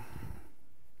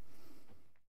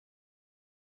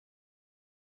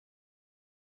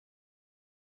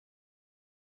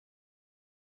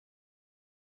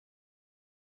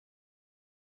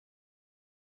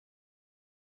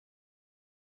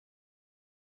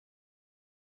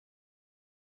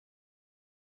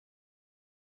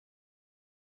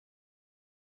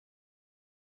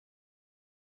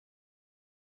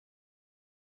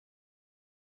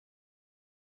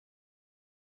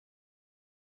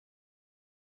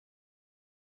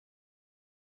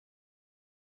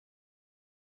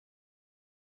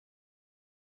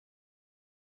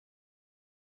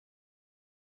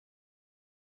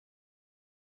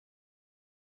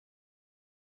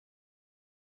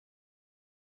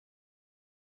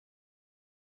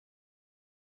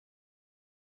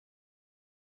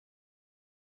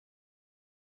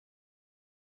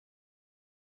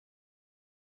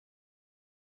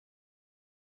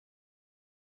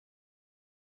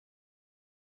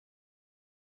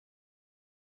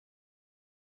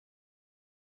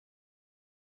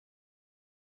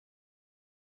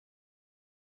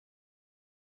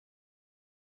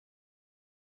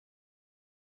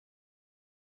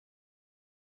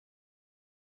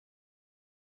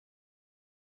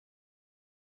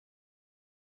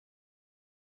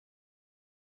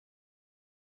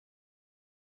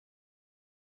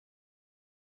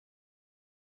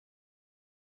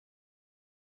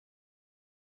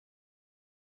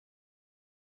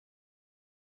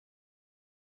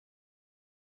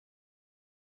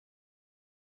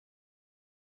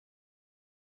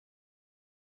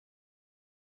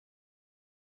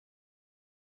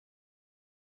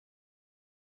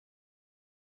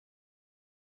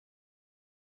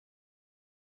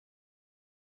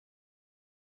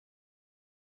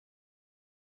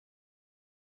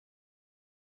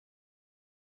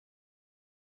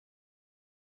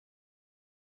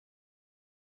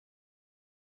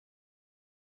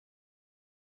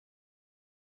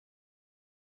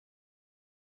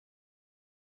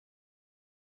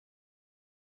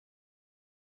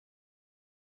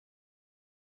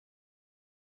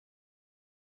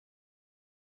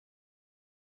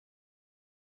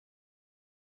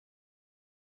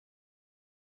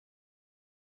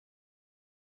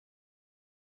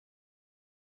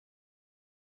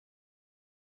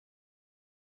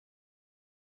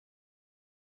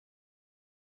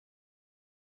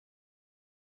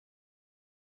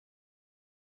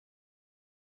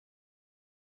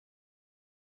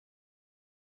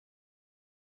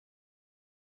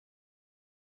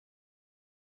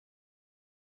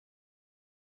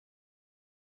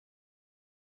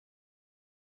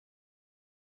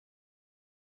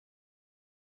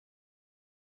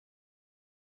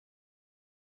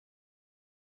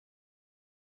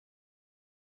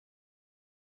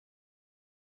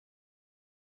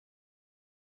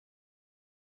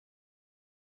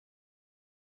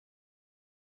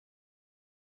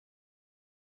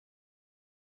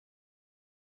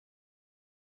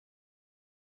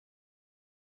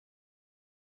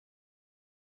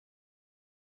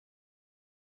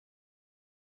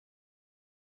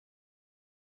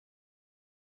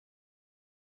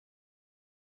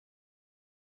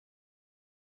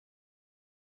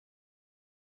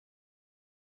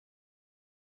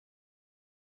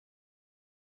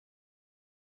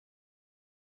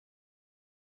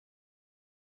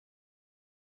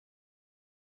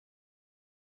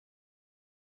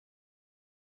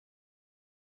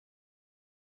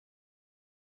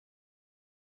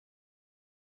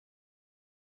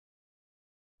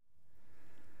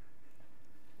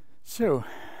 So,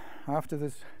 after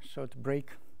this short break,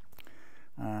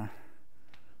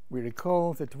 we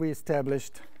recall that we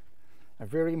established a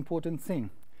very important thing.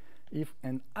 If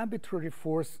an arbitrary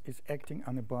force is acting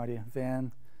on a body,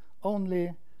 then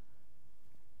only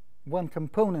one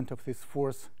component of this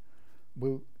force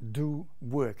will do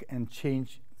work and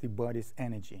change the body's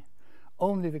energy.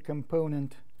 Only the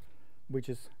component which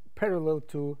is parallel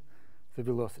to the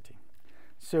velocity.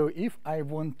 So if I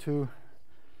want to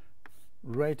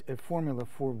write a formula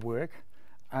for work,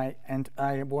 and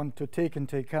I want to take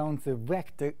into account the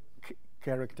vector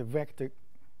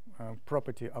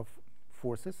property of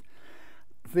forces,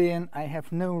 then I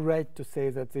have no right to say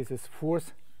that this is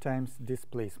force times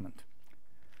displacement.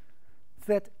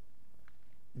 That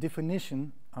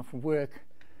definition of work,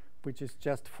 which is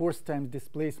just force times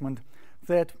displacement,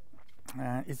 that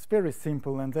is very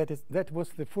simple, and that was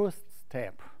the first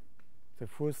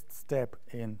step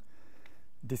in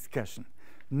discussion.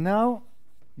 Now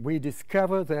we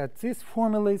discover that this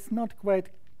formula is not quite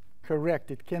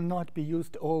correct. It cannot be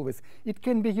used always. It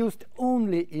can be used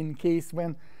only in case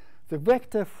when the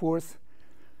vector force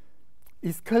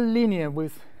is collinear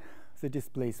with the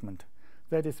displacement.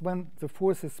 That is, when the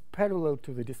force is parallel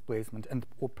to the displacement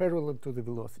or parallel to the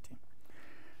velocity.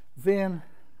 Then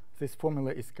this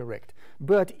formula is correct.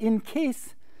 But in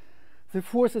case the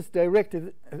force is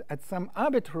directed at some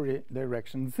arbitrary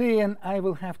direction, then I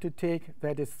will have to take,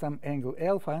 that is some angle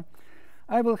alpha,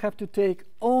 I will have to take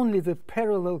only the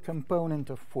parallel component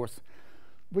of force,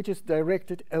 which is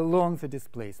directed along the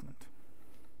displacement.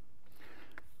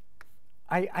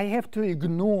 I have to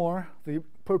ignore the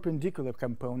perpendicular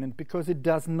component because it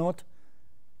does not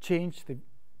change the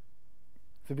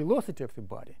velocity of the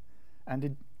body,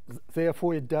 and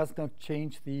therefore it does not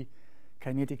change the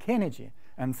kinetic energy,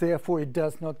 and therefore it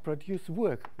does not produce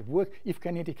work. If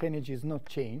kinetic energy is not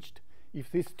changed,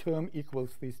 if this term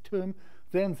equals this term,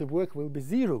 then the work will be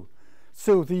zero.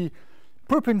 So the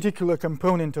perpendicular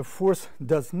component of force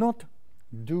does not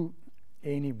do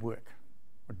any work,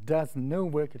 or does no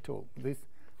work at all. This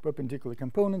perpendicular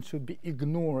component should be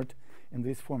ignored in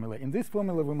this formula. In this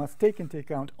formula, we must take into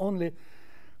account only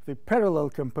the parallel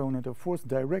component of force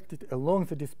directed along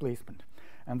the displacement.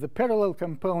 And the parallel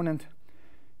component,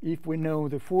 if we know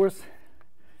the force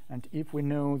and if we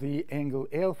know the angle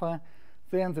alpha,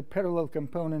 then the parallel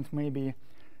component may be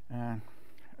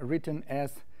written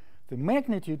as the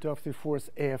magnitude of the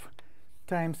force F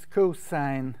times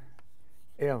cosine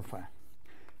alpha.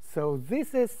 So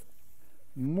this is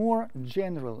more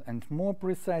general and more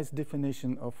precise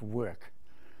definition of work.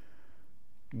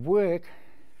 Work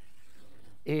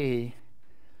A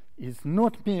is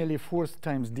not merely force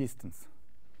times distance.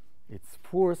 It's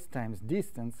force times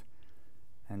distance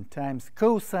and times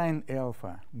cosine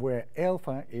alpha, where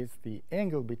alpha is the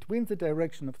angle between the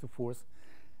direction of the force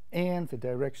and the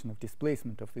direction of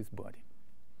displacement of this body.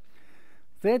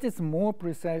 That is a more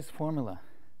precise formula.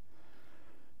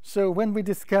 So when we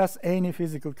discuss any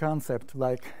physical concept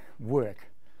like work,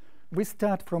 we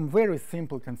start from very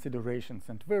simple considerations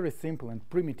and very simple and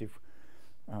primitive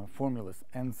formulas.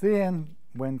 And then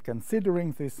when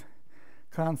considering this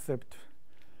concept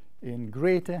in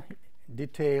greater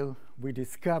detail, we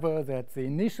discover that the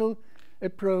initial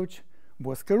approach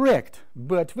was correct,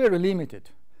 but very limited.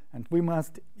 And we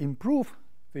must improve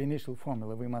the initial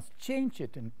formula. We must change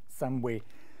it in some way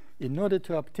in order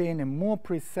to obtain a more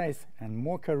precise and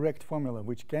more correct formula,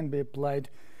 which can be applied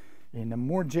in a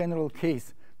more general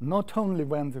case, not only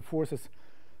when the forces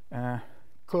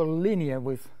collinear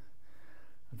with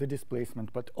the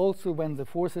displacement, but also when the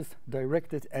force is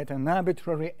directed at an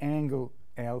arbitrary angle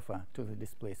alpha to the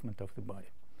displacement of the body.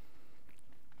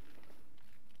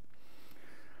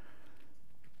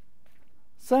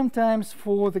 Sometimes,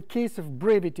 for the case of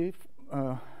brevity,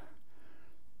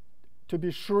 to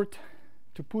be short,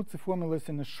 to put the formulas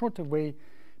in a shorter way,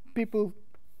 people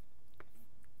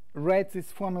write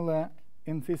this formula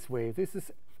in this way. This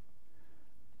is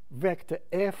vector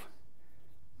F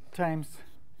times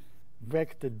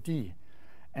vector D.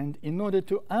 And in order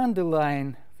to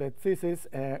underline that this is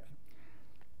a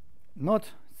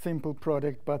not simple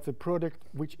product, but the product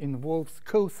which involves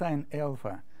cosine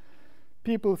alpha,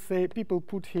 people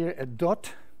put here a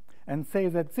dot and say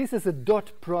that this is a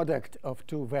dot product of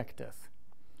two vectors.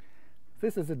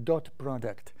 This is a dot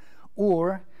product.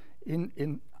 Or,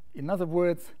 in other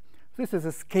words, this is a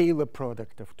scalar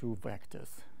product of two vectors.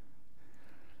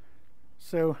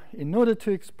 So, in order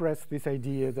to express this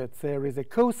idea that there is a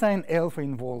cosine alpha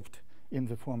involved in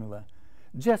the formula,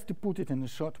 just to put it in a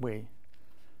short way,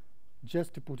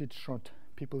 just to put it short,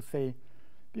 people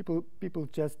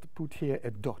just put here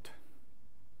a dot,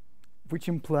 which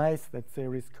implies that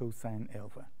there is cosine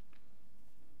alpha,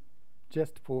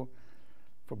 just for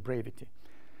brevity.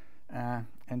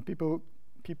 And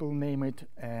people name it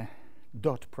a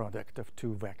dot product of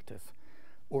two vectors,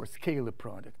 or scalar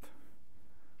product.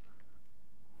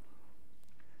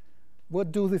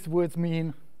 What do these words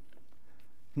mean?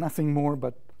 Nothing more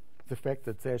but the fact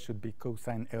that there should be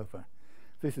cosine alpha.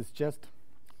 This is just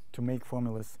to make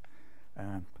formulas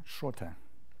shorter.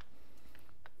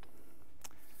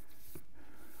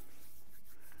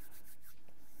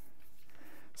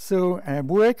 So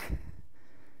work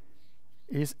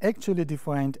is actually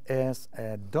defined as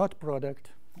a dot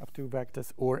product of two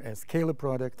vectors or a scalar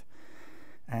product,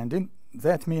 and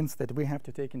that means that we have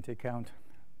to take into account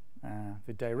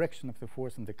the direction of the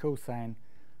force and the cosine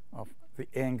of the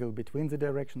angle between the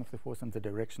direction of the force and the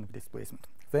direction of displacement.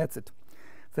 That's it.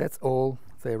 That's all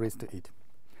there is to it.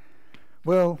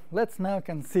 Well, let's now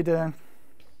consider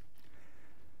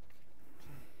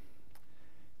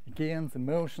again the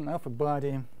motion of a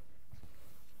body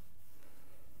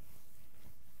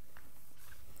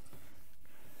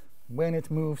when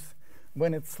it moves,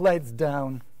 when it slides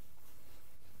down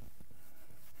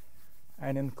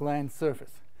an inclined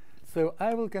surface. So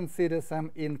I will consider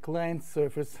some inclined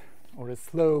surface or a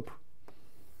slope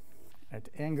at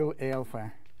angle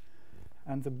alpha,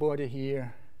 and the body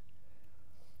here,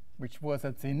 which was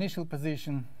at the initial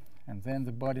position, and then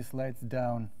the body slides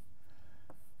down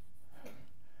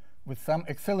with some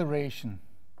acceleration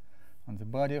on the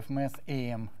body of mass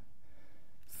m,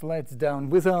 slides down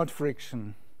without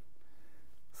friction,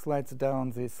 slides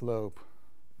down this slope.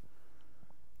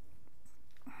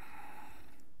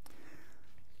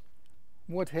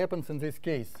 What happens in this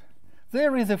case?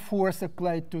 There is a force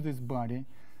applied to this body,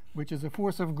 which is a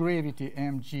force of gravity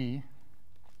mg,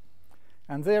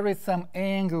 and there is some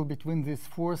angle between this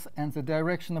force and the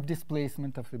direction of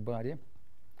displacement of the body.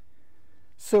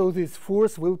 So this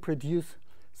force will produce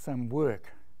some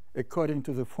work according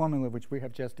to the formula which we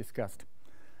have just discussed.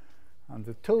 And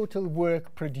the total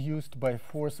work produced by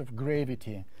force of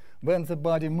gravity when the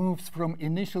body moves from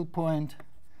initial point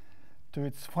to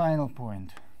its final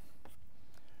point,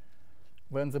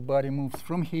 when the body moves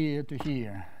from here to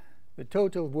here, the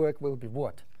total work will be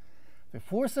what? The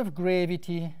force of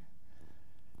gravity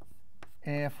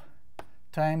F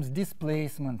times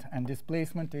displacement, and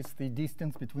displacement is the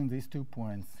distance between these 2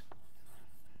 points.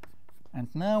 And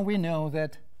now we know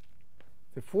that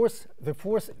the force,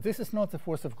 this is not the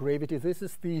force of gravity, this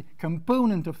is the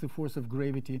component of the force of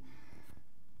gravity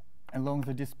along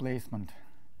the displacement.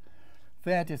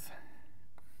 That is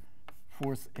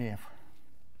force F.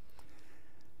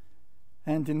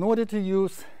 And in order to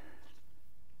use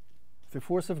the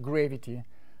force of gravity,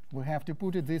 we have to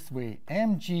put it this way: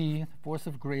 mg, the force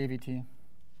of gravity,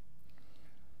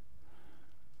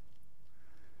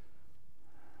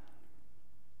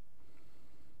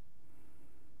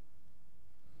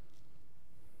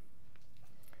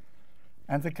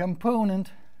 and the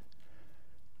component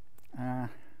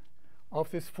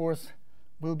of this force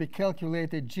will be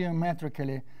calculated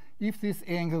geometrically. If this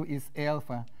angle is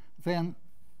alpha, then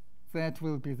that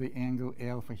will be the angle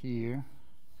alpha here.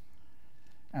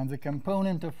 And the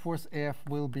component of force F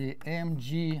will be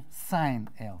mg sine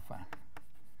alpha.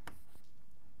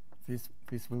 This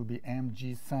will be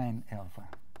mg sine alpha.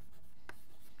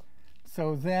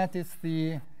 So that is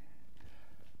the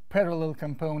parallel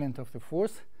component of the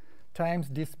force times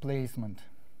displacement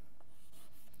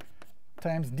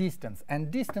times distance. And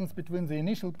distance between the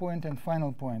initial point and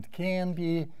final point can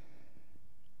be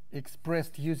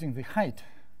expressed using the height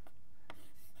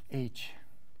h,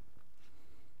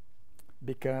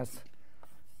 because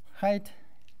height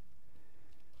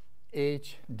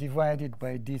h divided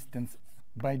by distance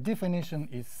by definition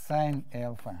is sine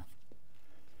alpha.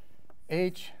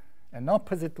 H, an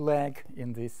opposite leg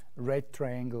in this right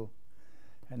triangle,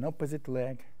 an opposite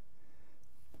leg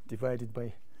divided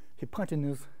by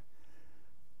hypotenuse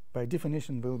by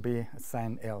definition will be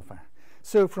sine alpha.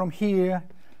 So from here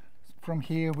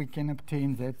we can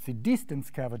obtain that the distance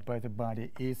covered by the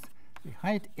body is the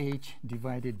height h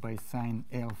divided by sine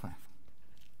alpha.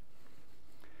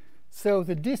 So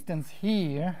the distance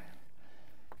here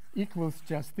equals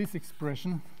just this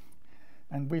expression,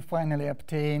 and we finally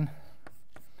obtain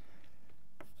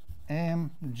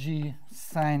mg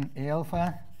sine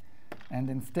alpha, and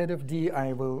instead of d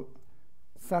I will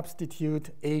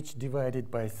substitute h divided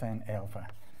by sine alpha,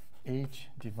 h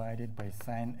divided by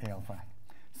sine alpha.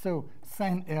 So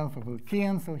sine alpha will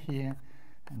cancel here,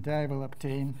 and I will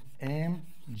obtain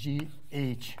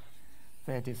mgh.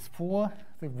 That is for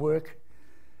the work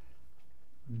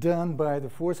done by the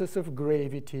forces of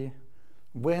gravity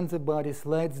when the body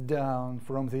slides down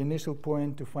from the initial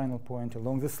point to final point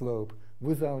along the slope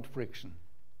without friction.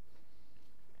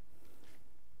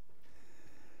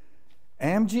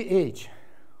 mgh,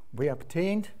 we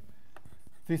obtained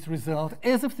this result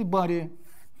as if the body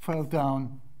fell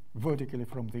down vertically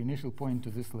from the initial point to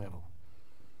this level,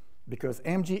 because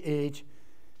mgh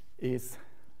is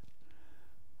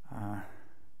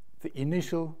the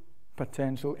initial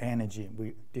potential energy.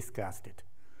 We discussed it.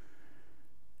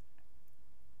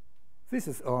 This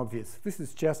is obvious. This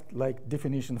is just like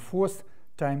definition: force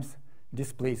times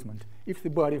displacement. If the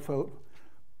body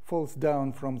falls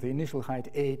down from the initial height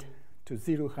 8 to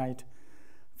 0 height,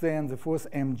 then the force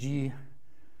mg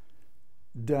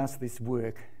does this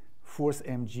work. Force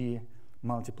mg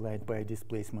multiplied by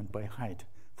displacement by height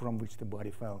from which the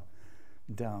body fell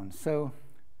down. So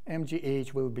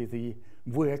mgh will be the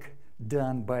work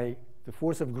done by the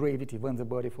force of gravity when the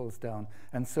body falls down.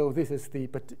 And so this is the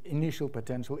initial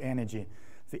potential energy,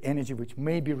 the energy which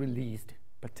may be released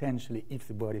potentially if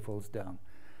the body falls down.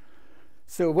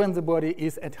 So when the body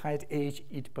is at height h,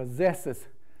 it possesses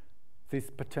this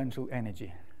potential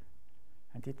energy.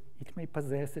 And it may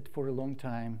possess it for a long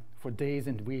time, for days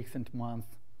and weeks and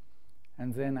months.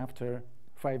 And then after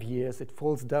 5 years, it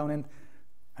falls down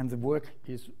and the work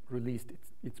is released.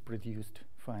 It's produced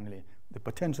finally. The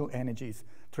potential energy is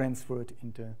transferred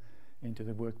into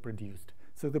the work produced.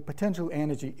 So the potential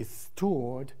energy is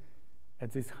stored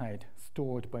at this height,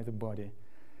 stored by the body,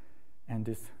 and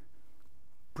is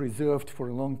preserved for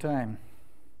a long time.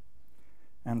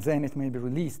 And then it may be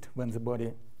released when the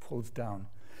body falls down.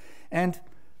 And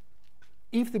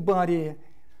if the body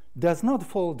does not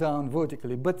fall down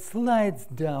vertically, but slides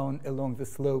down along the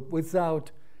slope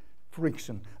without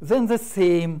friction, then the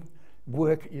same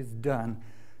work is done.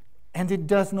 And it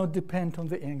does not depend on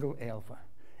the angle alpha.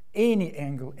 Any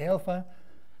angle alpha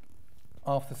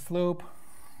of the slope,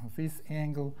 this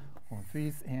angle or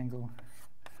this angle,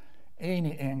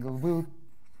 any angle will,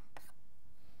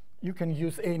 you can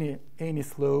use any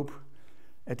slope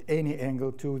at any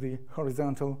angle to the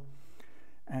horizontal,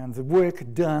 and the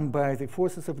work done by the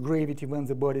forces of gravity when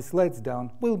the body slides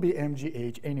down will be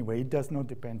mgh anyway. It does not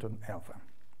depend on alpha.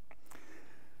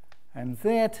 And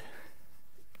that,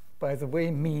 by the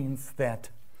way, means that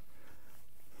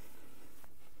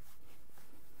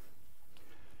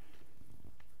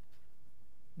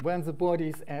when the body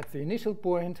is at the initial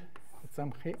point, at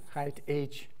some height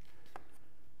h,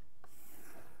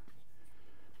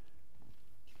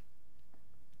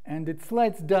 and it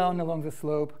slides down along the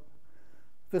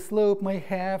slope may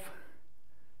have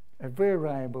a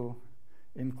variable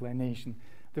inclination.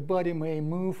 The body may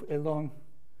move along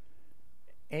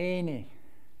any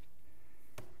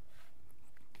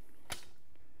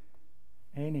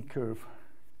curve,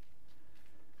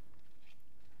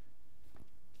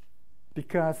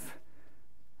 because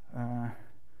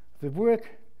the work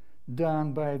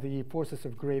done by the forces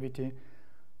of gravity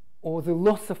or the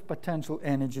loss of potential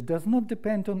energy does not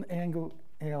depend on angle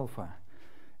alpha.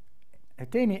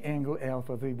 At any angle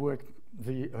alpha,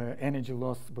 the energy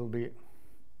loss will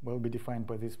be defined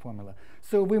by this formula.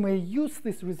 So we may use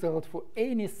this result for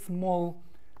any small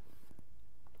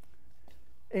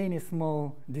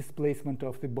displacement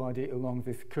of the body along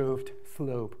this curved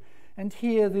slope. And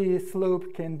here the slope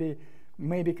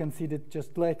may be considered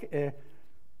just like a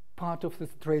part of the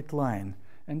straight line.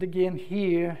 And again,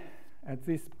 here at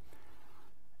this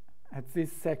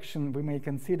section, we may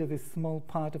consider this small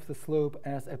part of the slope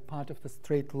as a part of the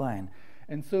straight line.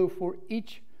 And so for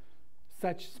each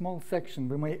such small section,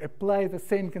 we may apply the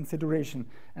same consideration,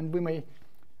 and we may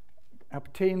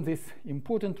obtain this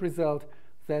important result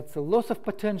that the loss of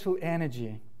potential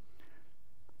energy,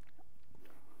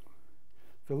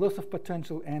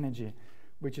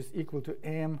 which is equal to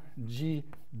mg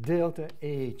delta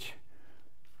h,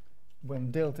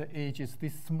 when delta h is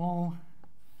this small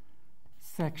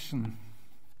section,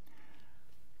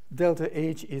 delta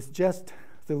h is just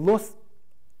the loss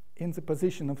in the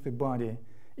position of the body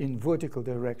in vertical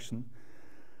direction.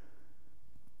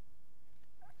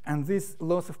 And this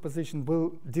loss of position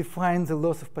will define the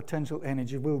loss of potential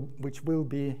energy, which will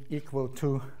be equal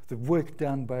to the work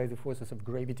done by the forces of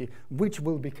gravity, which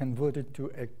will be converted to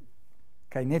a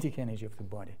kinetic energy of the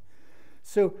body.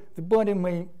 So the body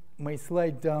may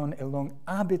slide down along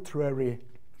arbitrary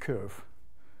curve.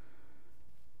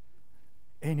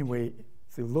 Anyway,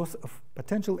 the loss of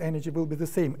potential energy will be the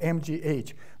same,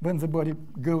 mgh, when the body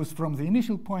goes from the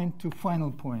initial point to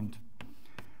final point.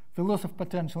 The loss of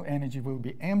potential energy will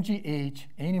be mgh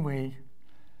anyway,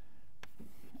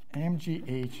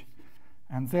 mgh,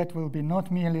 and that will be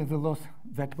not merely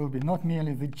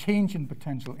the change in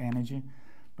potential energy,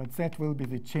 but that will be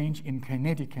the change in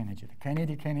kinetic energy. The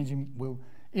kinetic energy will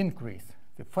increase.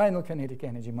 The final kinetic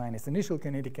energy minus initial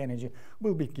kinetic energy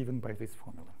will be given by this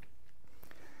formula.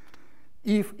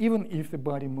 Even if the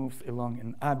body moves along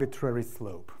an arbitrary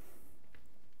slope,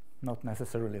 not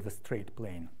necessarily the straight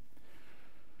plane.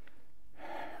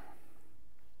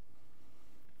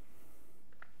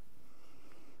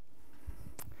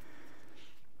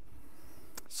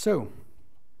 So,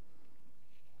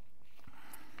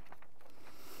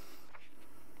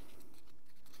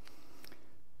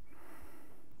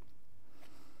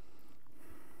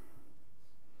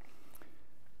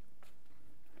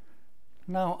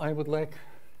 now I would like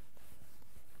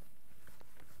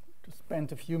to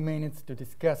spend a few minutes to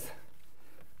discuss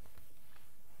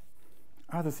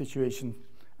other situations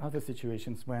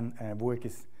when work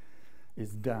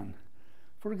is done.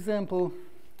 For example,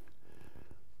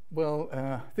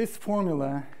 well, this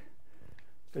formula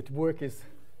that work is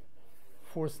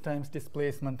force times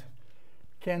displacement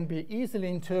can be easily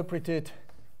interpreted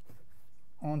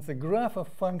on the graph of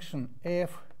function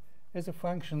f as a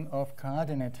function of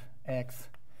coordinate x.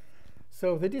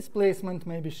 So the displacement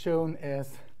may be shown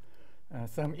as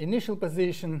some initial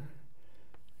position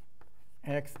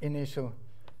x initial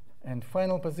and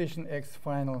final position x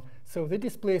final. So the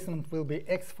displacement will be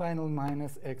x final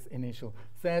minus x initial.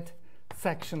 That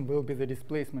section will be the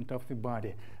displacement of the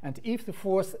body. And if the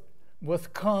force was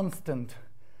constant,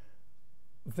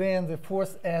 then the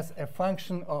force as a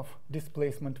function of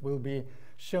displacement will be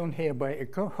shown here by a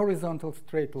horizontal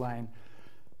straight line.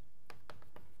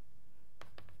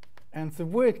 And the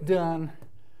work done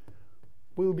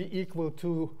will be equal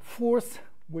to force,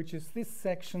 which is this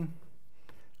section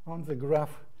on the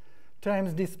graph,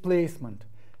 times displacement.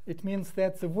 It means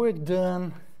that the work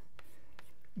done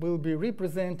will be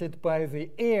represented by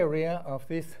the area of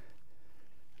this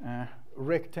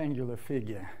rectangular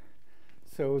figure.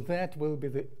 So that will be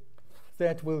the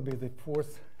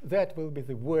force, that will be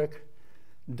the work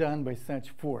done by such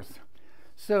force.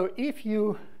 So if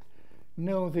you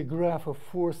know the graph of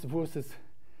force versus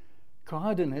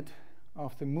coordinate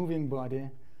of the moving body,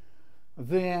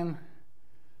 then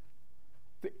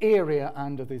the area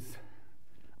under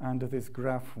this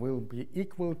graph will be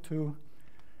equal to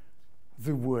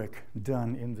the work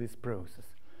done in this process.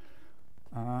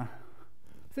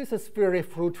 This is very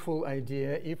fruitful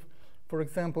idea if, for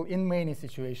example, in many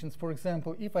situations, for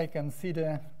example, if I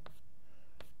consider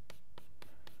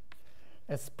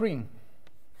a spring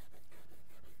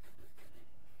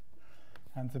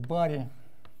and the body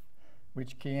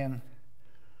which can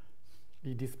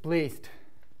be displaced,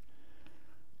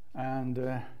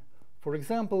 and for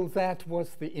example, that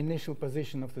was the initial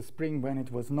position of the spring when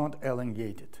it was not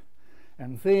elongated.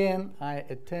 And then I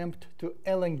attempt to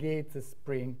elongate the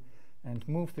spring and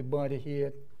move the body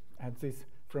here at this,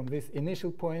 from this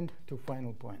initial point to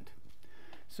final point.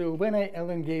 So when I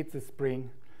elongate the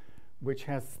spring, which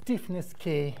has stiffness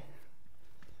k,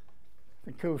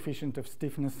 the coefficient of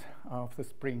stiffness of the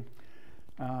spring,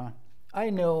 I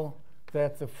know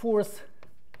that the force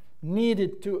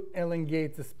needed to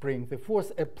elongate the spring, the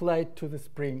force applied to the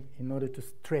spring in order to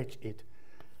stretch it,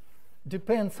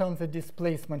 depends on the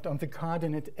displacement on the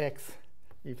coordinate x.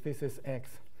 If this is x,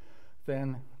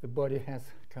 then the body has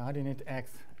coordinate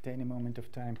x at any moment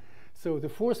of time. So the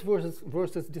force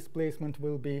versus displacement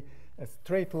will be a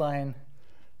straight line,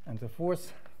 and the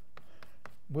force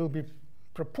will be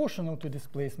proportional to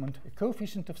displacement, a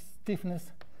coefficient of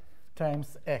stiffness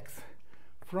times x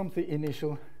from the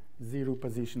initial 0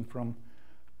 position from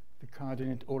the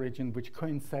coordinate origin, which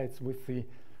coincides with the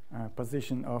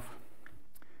position of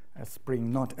a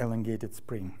spring, not elongated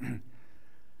spring.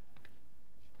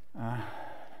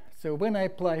 So when I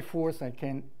apply force, I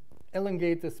can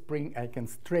elongate the spring, I can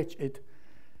stretch it,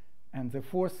 and the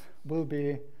force will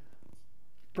be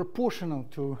proportional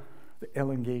to the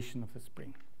elongation of the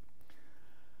spring.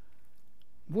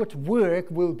 What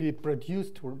work will be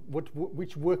produced, or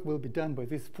which work will be done by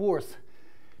this force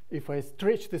if I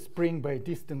stretch the spring by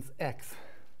distance x?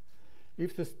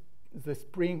 If the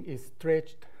spring is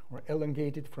stretched or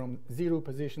elongated from 0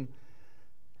 position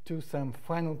to some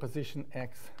final position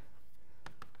x,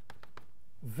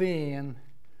 then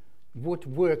what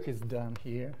work is done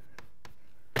here?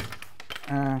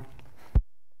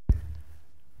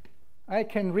 I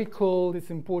can recall this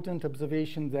important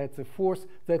observation that the force,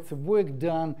 that the work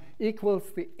done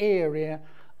equals the area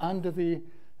under the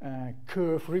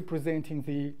curve representing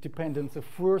the dependence of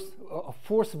force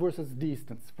versus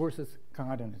distance versus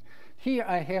coordinate. Here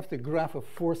I have the graph of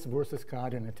force versus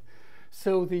coordinate.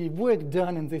 So the work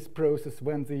done in this process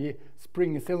when the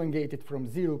spring is elongated from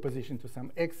 0 position to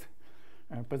some x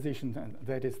position, and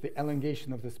that is the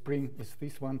elongation of the spring is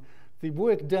this one. The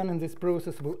work done in this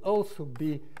process will also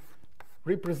be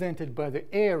represented by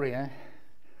the area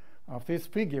of this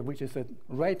figure, which is a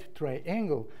right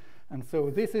triangle. And so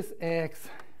this is x,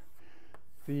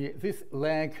 this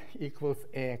leg equals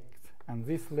x, and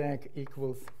this leg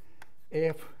equals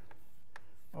f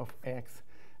of x.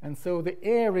 And so the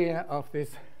area of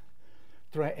this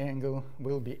triangle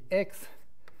will be x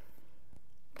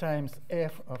times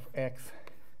f of x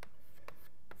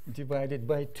divided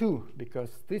by 2, because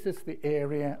this is the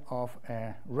area of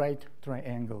a right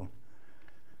triangle.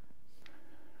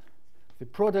 The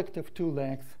product of 2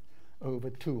 legs over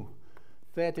 2.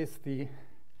 That is the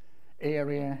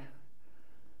area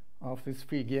of this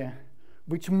figure,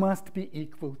 which must be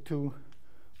equal to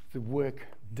the work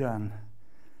done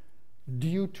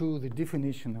due to the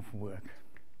definition of work.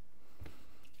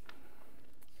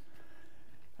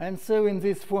 And so in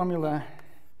this formula,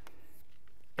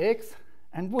 x,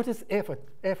 and what is f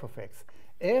of x?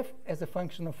 F as a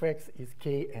function of x is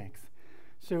kx.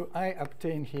 So I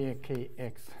obtain here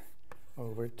kx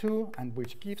over 2, and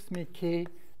which gives me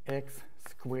kx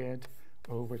squared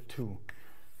over 2.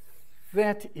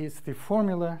 That is the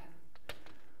formula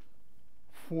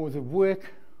for the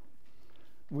work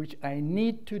which I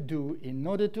need to do in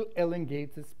order to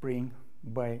elongate the spring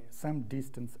by some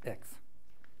distance x,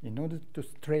 in order to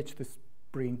stretch the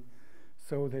spring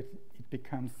so that it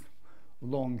becomes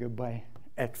longer by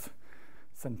x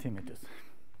centimeters.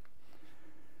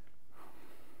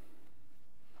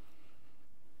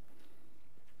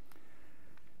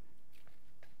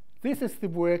 This is the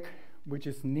work which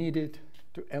is needed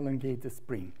to elongate the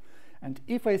spring. And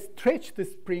if I stretch the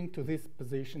spring to this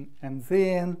position and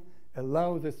then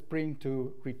allow the spring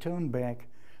to return back,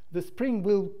 the spring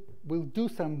will do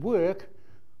some work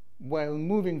while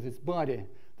moving this body.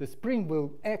 The spring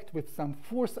will act with some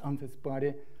force on this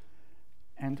body,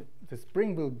 and the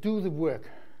spring will do the work,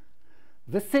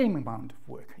 the same amount of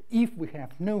work. If we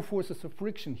have no forces of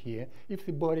friction here, if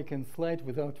the body can slide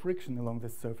without friction along the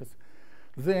surface,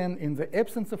 then in the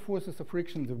absence of forces of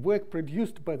friction, the work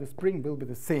produced by the spring will be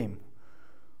the same,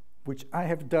 which I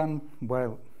have done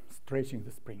while stretching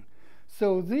the spring.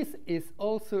 So this is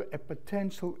also a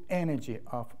potential energy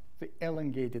of the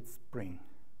elongated spring,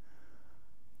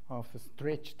 of the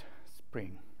stretched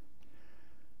spring.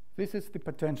 This is the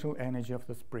potential energy of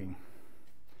the spring.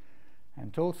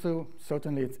 And also,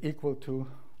 certainly it's equal to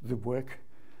the work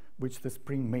which the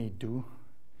spring may do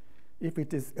if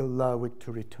it is allowed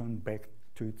to return back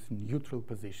to its neutral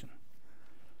position.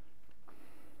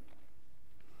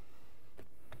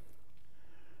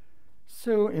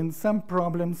 So in some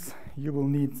problems you will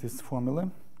need this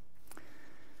formula,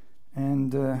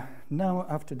 and now,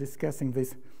 after discussing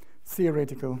these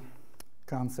theoretical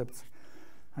concepts,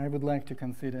 I would like to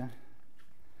consider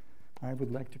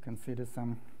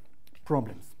some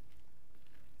problems.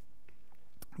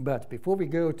 But before we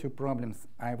go to problems,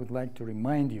 I would like to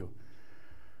remind you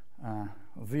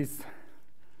these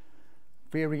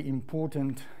very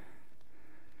important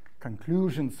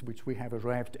conclusions which we have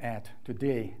arrived at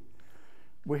today.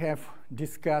 We have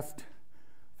discussed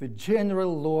the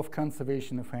general law of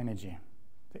conservation of energy.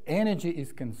 The energy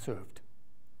is conserved.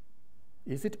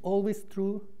 Is it always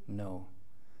true? No.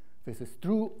 This is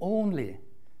true only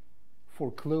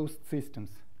for closed systems.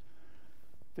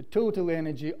 The total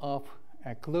energy of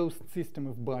a closed system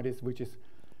of bodies, which is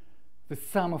the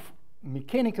sum of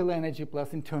mechanical energy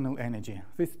plus internal energy.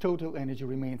 This total energy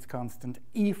remains constant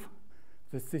if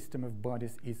the system of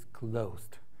bodies is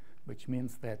closed, which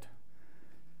means that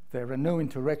there are no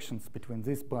interactions between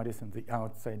these bodies and the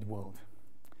outside world.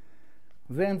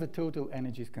 Then the total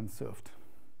energy is conserved.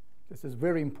 This is a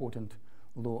very important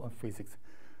law of physics,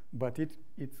 but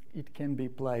it can be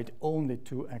applied only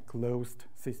to a closed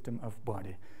system of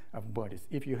bodies.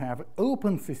 If you have an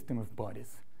open system of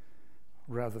bodies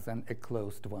rather than a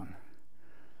closed one.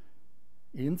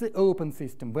 In the open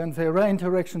system, when there are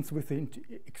interactions with the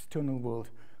external world,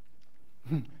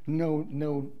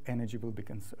 no energy will be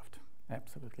conserved.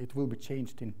 Absolutely. It will be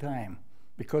changed in time,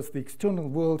 because the external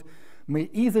world may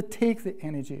either take the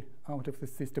energy out of the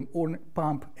system or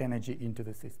pump energy into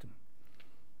the system.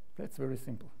 That's very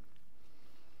simple.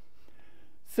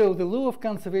 So the law of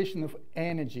conservation of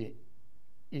energy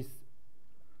is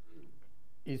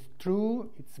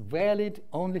true, it's valid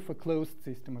only for closed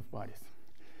system of bodies.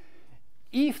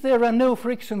 If there are no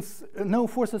frictions, no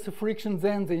forces of friction,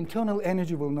 then the internal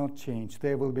energy will not change.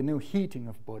 There will be no heating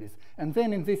of bodies. And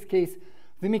then in this case,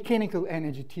 the mechanical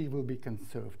energy T will be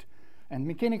conserved. And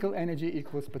mechanical energy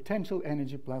equals potential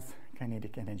energy plus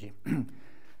kinetic energy.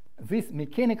 This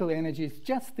mechanical energy is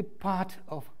just the part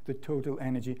of the total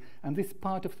energy, and this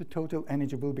part of the total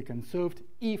energy will be conserved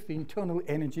if the internal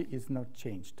energy is not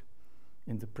changed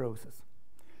in the process.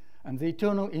 And the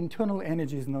internal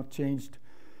energy is not changed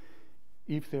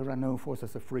if there are no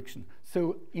forces of friction.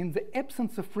 So in the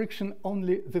absence of friction,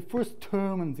 only the first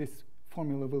term in this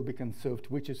formula will be conserved,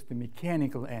 which is the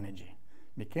mechanical energy.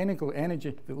 Mechanical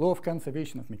energy, the law of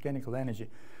conservation of mechanical energy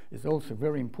is also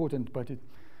very important, but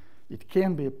it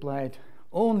can be applied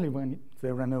only when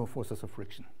there are no forces of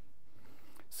friction.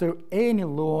 So any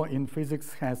law in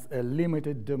physics has a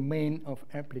limited domain of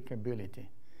applicability.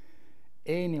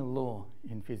 Any law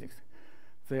in physics.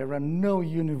 There are no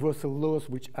universal laws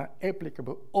which are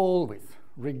applicable always,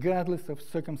 regardless of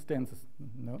circumstances.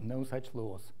 No such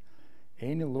laws.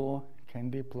 Any law can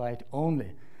be applied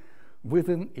only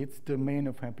within its domain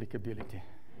of applicability.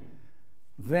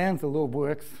 then the law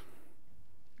works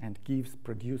and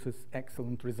produces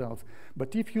excellent results.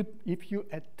 But if you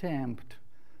attempt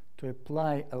to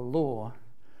apply a law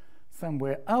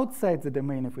somewhere outside the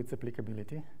domain of its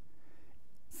applicability,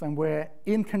 somewhere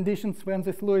in conditions when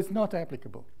this law is not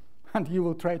applicable, and you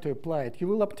will try to apply it, you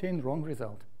will obtain the wrong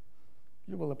result.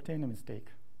 You will obtain a mistake.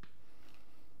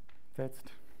 That's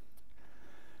it.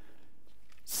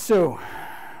 So,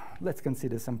 let's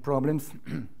consider some problems.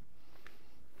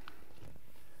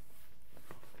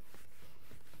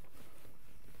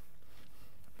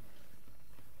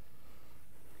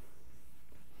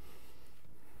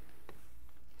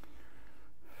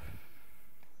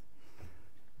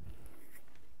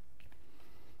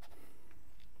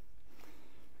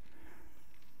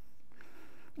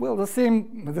 Well, the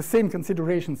same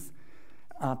considerations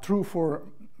are true for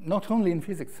not only in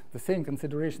physics. The same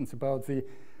considerations about the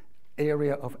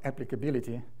area of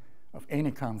applicability of any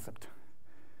concept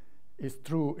is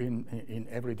true in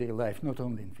everyday life, not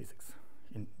only in physics,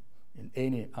 in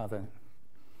any other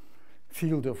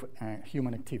field of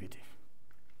human activity.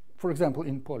 For example,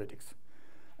 in politics.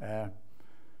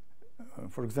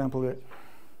 For example,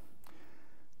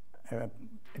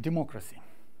 democracy.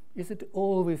 Is it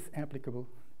always applicable?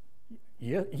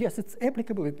 Yes, it's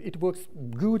applicable. It works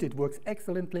good, it works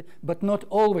excellently, but not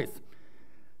always.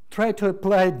 Try to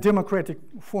apply democratic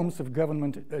forms of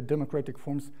government, democratic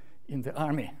forms in the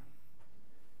army.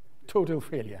 Total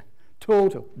failure.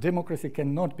 Total. Democracy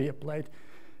cannot be applied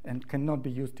and cannot be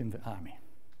used in the army.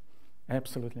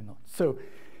 Absolutely not. So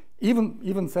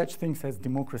even such things as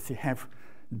democracy have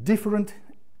different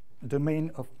domain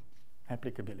of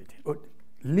applicability, or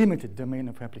limited domain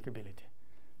of applicability.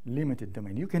 Limited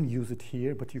domain. You can use it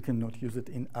here, but you cannot use it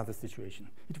in other situations.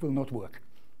 It will not work.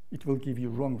 It will give you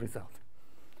wrong result.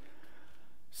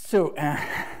 So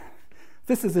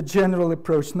this is a general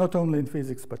approach, not only in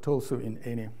physics, but also in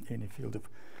any field of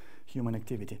human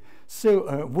activity.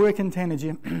 So work and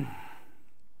energy.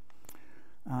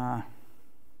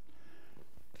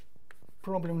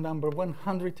 Problem number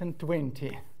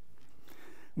 120.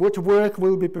 What work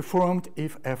will be performed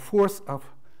if a force of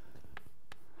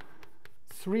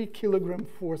 3 kilogram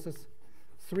force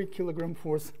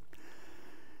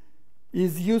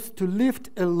is used to lift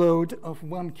a load of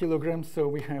 1 kilogram, so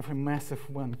we have a mass of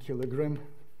 1 kilogram.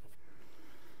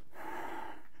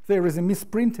 There is a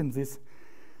misprint in this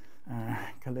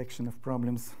collection of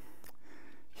problems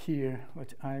here,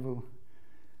 but I will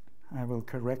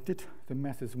correct it. The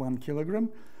mass is 1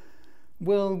 kilogram.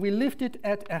 Well, we lift it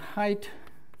at a height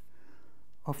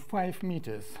of 5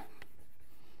 meters.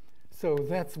 So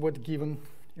that's what given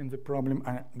in the problem.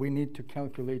 We need to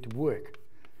calculate work.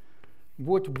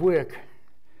 What work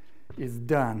is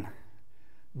done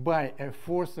by a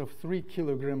force of 3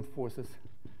 kilogram forces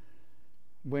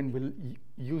when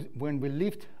we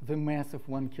lift the mass of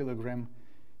 1 kilogram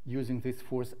using this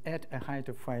force at a height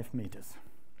of 5 meters.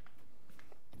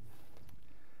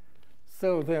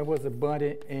 So there was a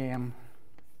body AM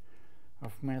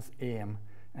of mass AM,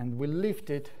 and we lift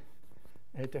it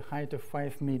at a height of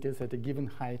 5 meters at a given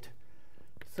height.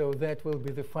 So that will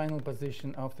be the final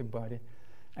position of the body.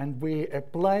 And we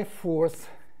apply force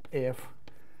F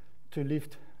to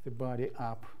lift the body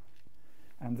up.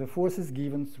 And the force is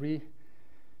given 3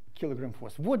 kilogram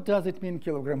force. What does it mean,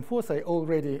 kilogram force? I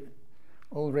already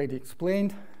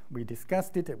explained. We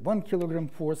discussed it. A 1 kilogram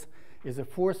force is a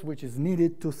force which is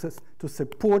needed to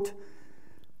support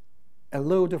a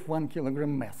load of 1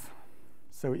 kilogram mass.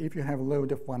 So if you have a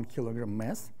load of 1 kilogram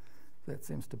mass, that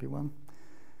seems to be one.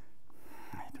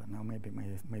 I don't know,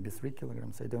 maybe 3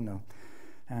 kilograms, I don't know.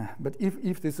 But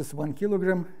if this is 1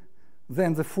 kilogram,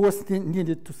 then the force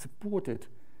needed to support it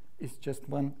is just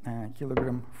 1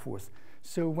 kilogram force.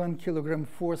 So 1 kilogram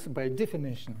force, by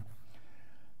definition,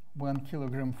 1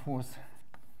 kilogram force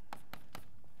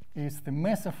is the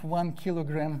mass of 1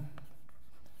 kilogram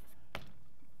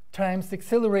times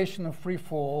acceleration of free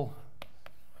fall,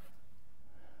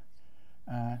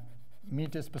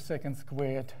 meters per second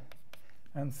squared.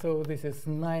 And so this is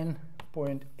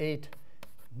 9.8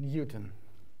 Newton.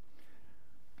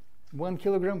 1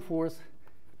 kilogram force,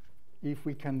 if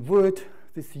we convert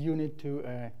this unit to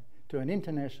an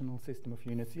international system of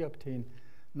units, you obtain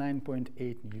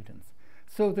 9.8 newtons.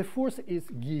 So the force is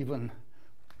given.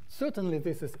 Certainly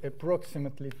this is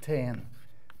approximately 10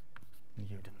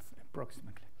 newtons,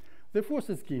 approximately. The force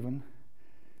is given.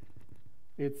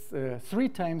 It's 3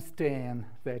 times 10,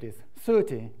 that is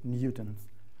 30 newtons.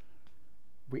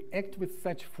 We act with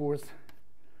such force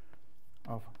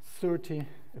of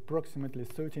approximately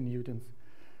 30 newtons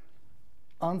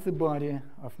on the body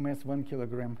of mass 1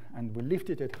 kilogram, and we lift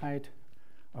it at height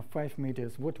of 5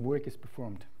 meters. What work is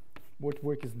performed? what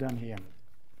work is done here?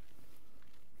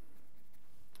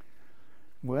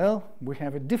 Well, we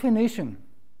have a definition.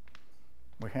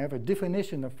 We have a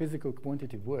definition of physical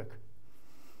quantity work.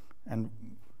 And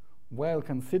while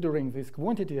considering this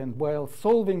quantity and while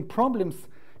solving problems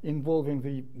involving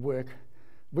the work,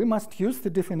 we must use the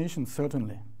definition,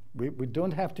 certainly. We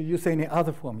don't have to use any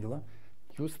other formula.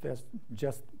 Use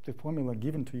just the formula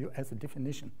given to you as a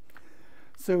definition.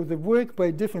 So the work by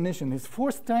definition is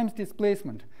force times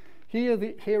displacement. Here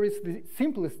is the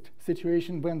simplest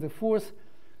situation when the force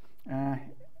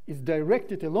is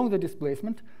directed along the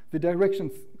displacement. The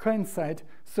directions coincide,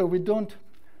 so we don't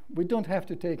have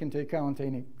to take into account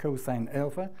any cosine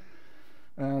alpha.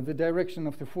 The direction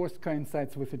of the force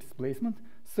coincides with the displacement,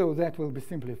 so that will be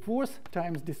simply force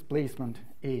times displacement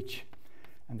h.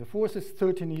 And the force is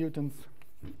 30 newtons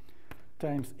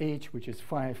times h, which is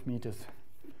 5 meters.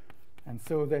 And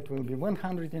so that will be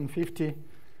 150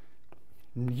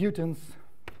 newtons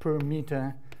per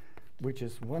meter, which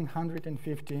is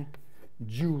 150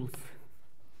 joules.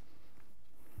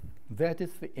 That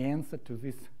is the answer to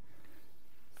this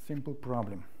simple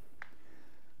problem.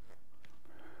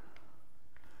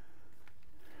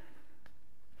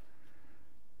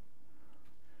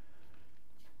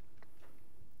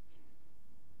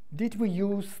 Did we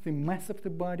use the mass of the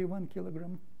body, 1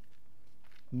 kilogram?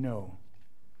 No,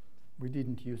 we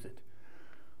didn't use it.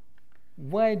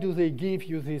 Why do they give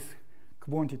you this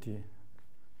quantity,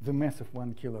 the mass of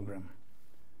 1 kilogram?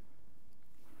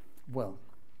 Well,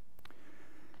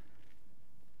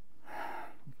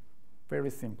 very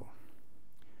simple.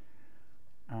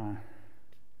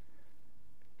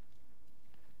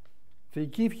 They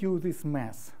give you this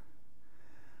mass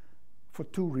for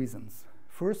 2 reasons.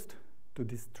 First, to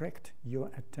distract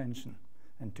your attention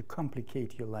and to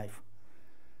complicate your life.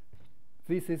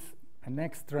 This is an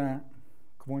extra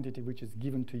quantity which is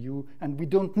given to you, and we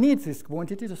don't need this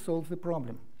quantity to solve the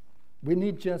problem. We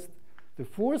need just the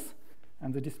force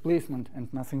and the displacement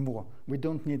and nothing more. We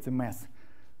don't need the mass.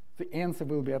 The answer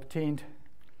will be obtained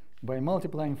by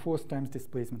multiplying force times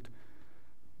displacement.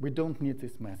 We don't need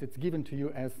this mass. It's given to you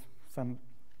as some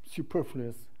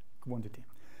superfluous quantity.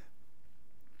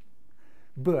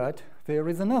 But there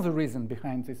is another reason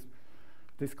behind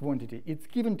this quantity. It's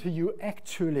given to you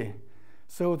actually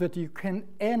so that you can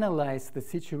analyze the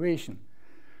situation.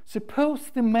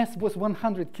 Suppose the mass was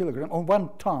 100 kilograms or 1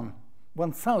 ton,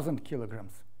 1,000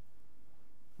 kilograms.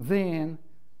 Then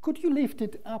could you lift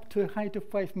it up to a height of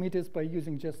 5 meters by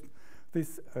using just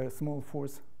this small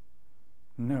force?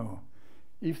 No.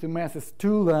 If the mass is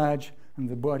too large and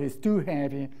the body is too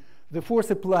heavy, the force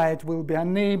applied will be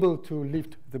unable to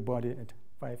lift the body at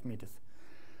 5 meters.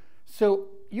 So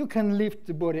you can lift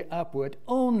the body upward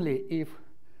only if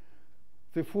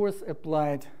the force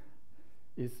applied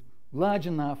is large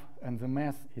enough and the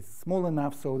mass is small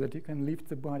enough so that you can lift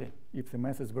the body. If the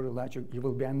mass is very large, you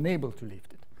will be unable to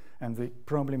lift it, and the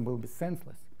problem will be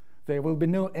senseless. There will be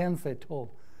no answer at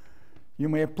all. You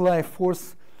may apply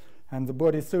force and the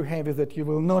body is so heavy that you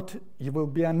will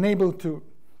be unable to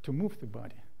move the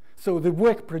body. So the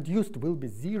work produced will be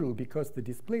 0 because the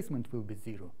displacement will be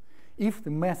 0. If the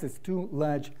mass is too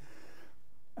large,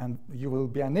 and you will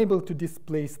be unable to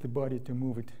displace the body to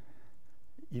move it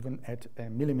even at a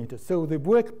millimeter. So the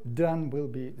work done will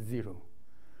be 0.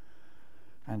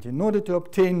 And in order to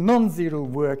obtain non-zero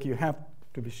work, you have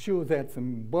to be sure that the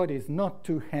body is not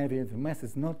too heavy, the mass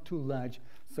is not too large,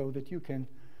 so that you can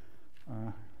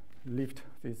lift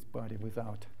this body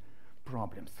without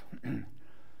problems.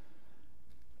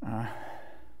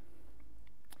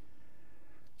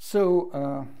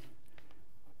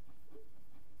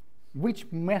 Which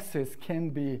masses can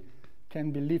be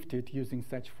lifted using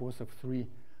such force of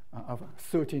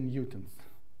 13 newtons?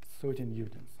 13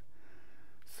 newtons.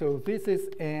 So this is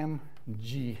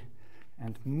mg,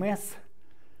 and mass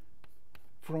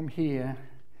from here,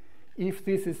 if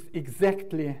this is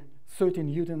exactly 13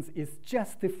 newtons, is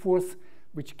just the force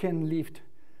which can lift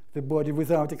the body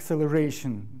without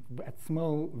acceleration, at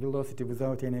small velocity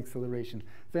without any acceleration.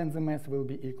 Then the mass will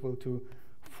be equal to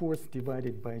force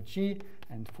divided by g,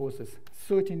 and force is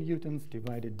 13 newtons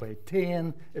divided by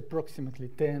 10, approximately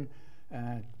 10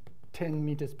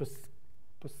 meters per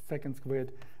second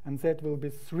squared, and that will be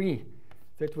 3.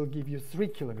 That will give you 3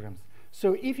 kilograms.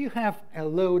 So if you have a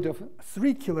load of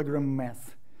 3 kilogram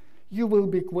mass, you will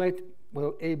be quite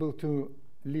well able to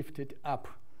lift it up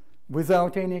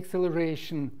without any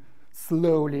acceleration,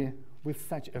 slowly, with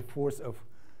such a force of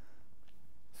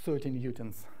 13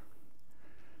 newtons.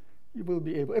 You will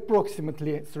be able,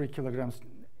 approximately 3 kilograms,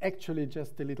 actually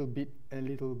just a little bit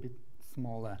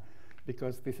smaller,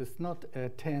 because this is not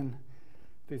 10,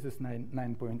 this is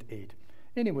 9.8.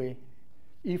 Anyway,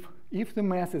 If the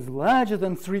mass is larger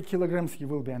than 3 kilograms, you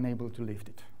will be unable to lift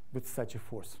it with such a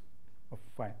force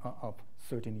of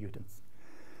 30 newtons.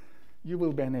 You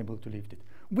will be unable to lift it.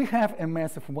 We have a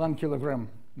mass of 1 kilogram,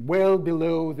 well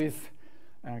below this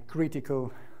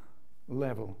critical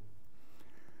level.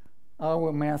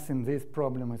 Our mass in this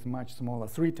problem is much smaller,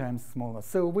 3 times smaller.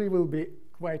 So we will be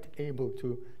quite able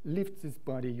to lift this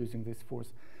body using this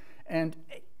force. And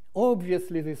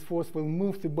obviously, this force will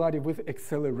move the body with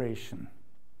acceleration.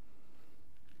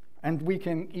 And we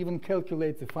can even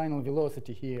calculate the final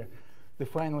velocity here, the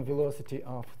final velocity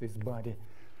of this body,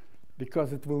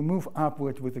 because it will move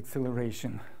upward with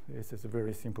acceleration. This is a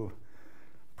very simple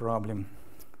problem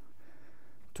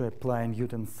to apply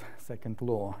Newton's second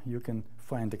law. You can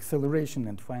find acceleration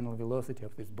and final velocity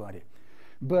of this body.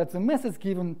 But the mass is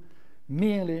given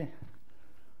merely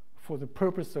for the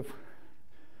purpose of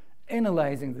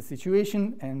analyzing the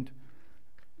situation and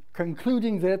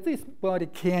concluding that this body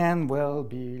can well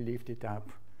be lifted up.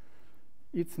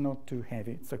 It's not too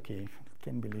heavy, it's okay, it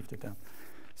can be lifted up.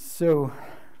 So,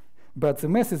 but the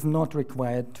mass is not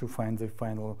required to find the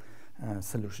final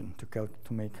solution,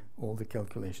 to make all the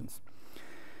calculations.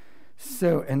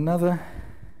 So another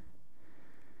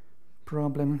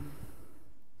problem.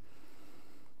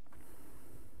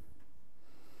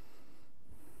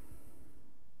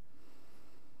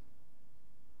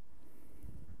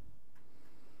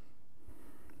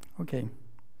 Okay.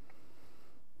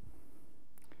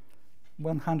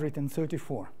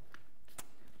 134.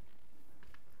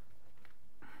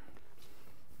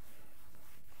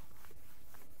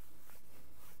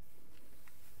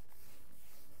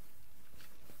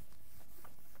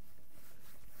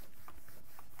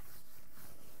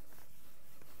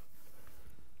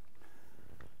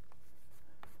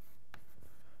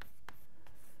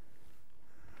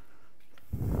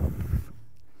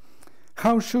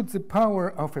 How should the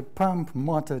power of a pump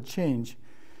motor change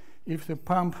if the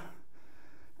pump,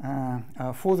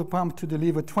 for the pump to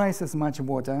deliver twice as much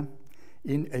water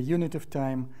in a unit of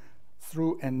time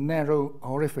through a narrow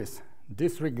orifice?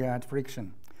 Disregard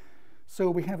friction.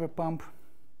 So we have a pump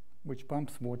which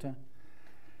pumps water,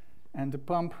 and the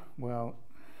pump, well,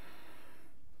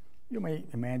 you may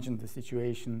imagine the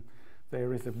situation.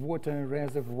 There is a water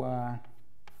reservoir,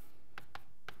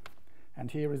 and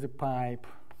here is a pipe,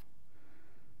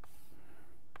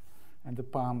 and the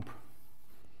pump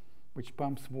which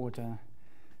pumps water,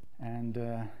 and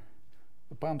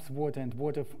it pumps water, and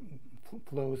water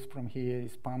flows from here,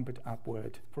 is pumped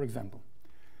upward, for example,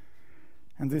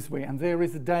 and this way. And there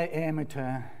is a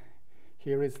diameter,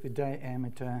 here is the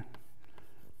diameter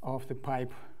of the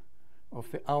pipe,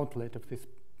 of the outlet of this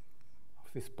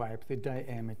pipe, the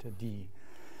diameter d.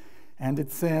 And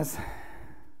it says,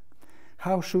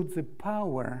 how should the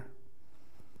power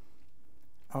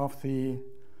of the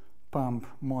pump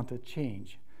motor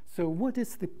change? So what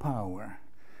is the power?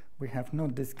 We have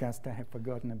not discussed, I have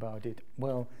forgotten about it.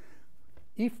 Well,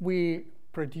 if we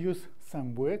produce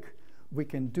some work, we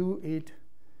can do it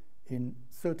in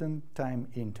certain time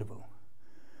interval.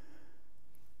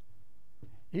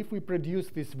 If we produce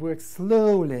this work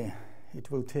slowly, it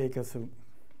will take us a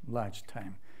large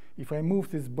time. If I move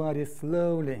this body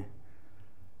slowly,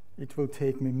 it will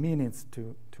take me minutes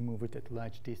to move it at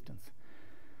large distance.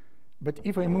 But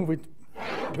if I move it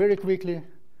very quickly,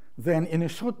 then in a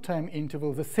short time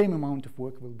interval, the same amount of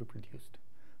work will be produced.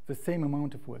 The same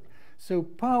amount of work. So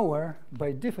power,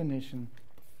 by definition,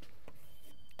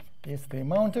 is the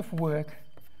amount of work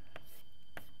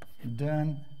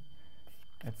done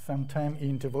at some time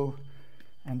interval,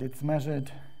 and it's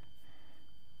measured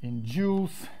in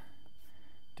joules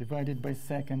divided by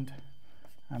second,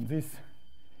 and this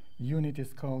unit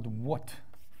is called watt.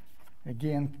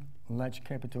 Again, large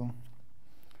capital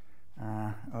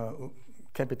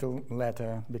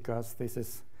letter, because this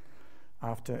is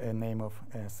after a name of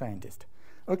a scientist.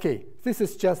 Okay, this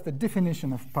is just the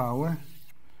definition of power.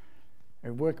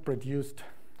 A work produced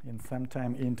in some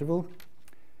time interval,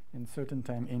 in certain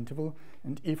time interval,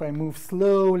 and if I move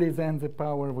slowly, then the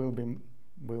power will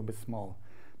be small.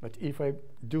 But if I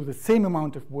do the same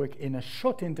amount of work in a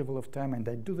short interval of time, and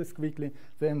I do this quickly,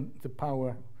 then the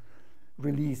power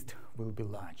released will be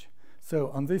large.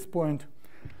 So on this point,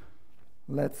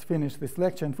 let's finish this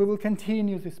lecture, and we will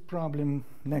continue this problem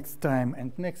next time.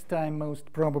 And next time,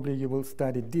 most probably, you will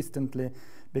study distantly,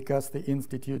 because the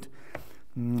institute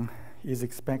is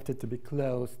expected to be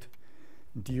closed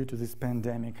due to this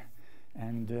pandemic,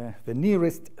 and the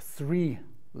nearest 3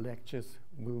 lectures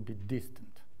will be distant.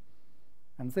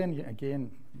 And then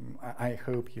again, I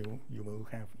hope you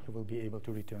will be able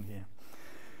to return here.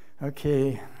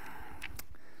 Okay,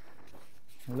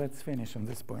 let's finish on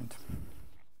this point.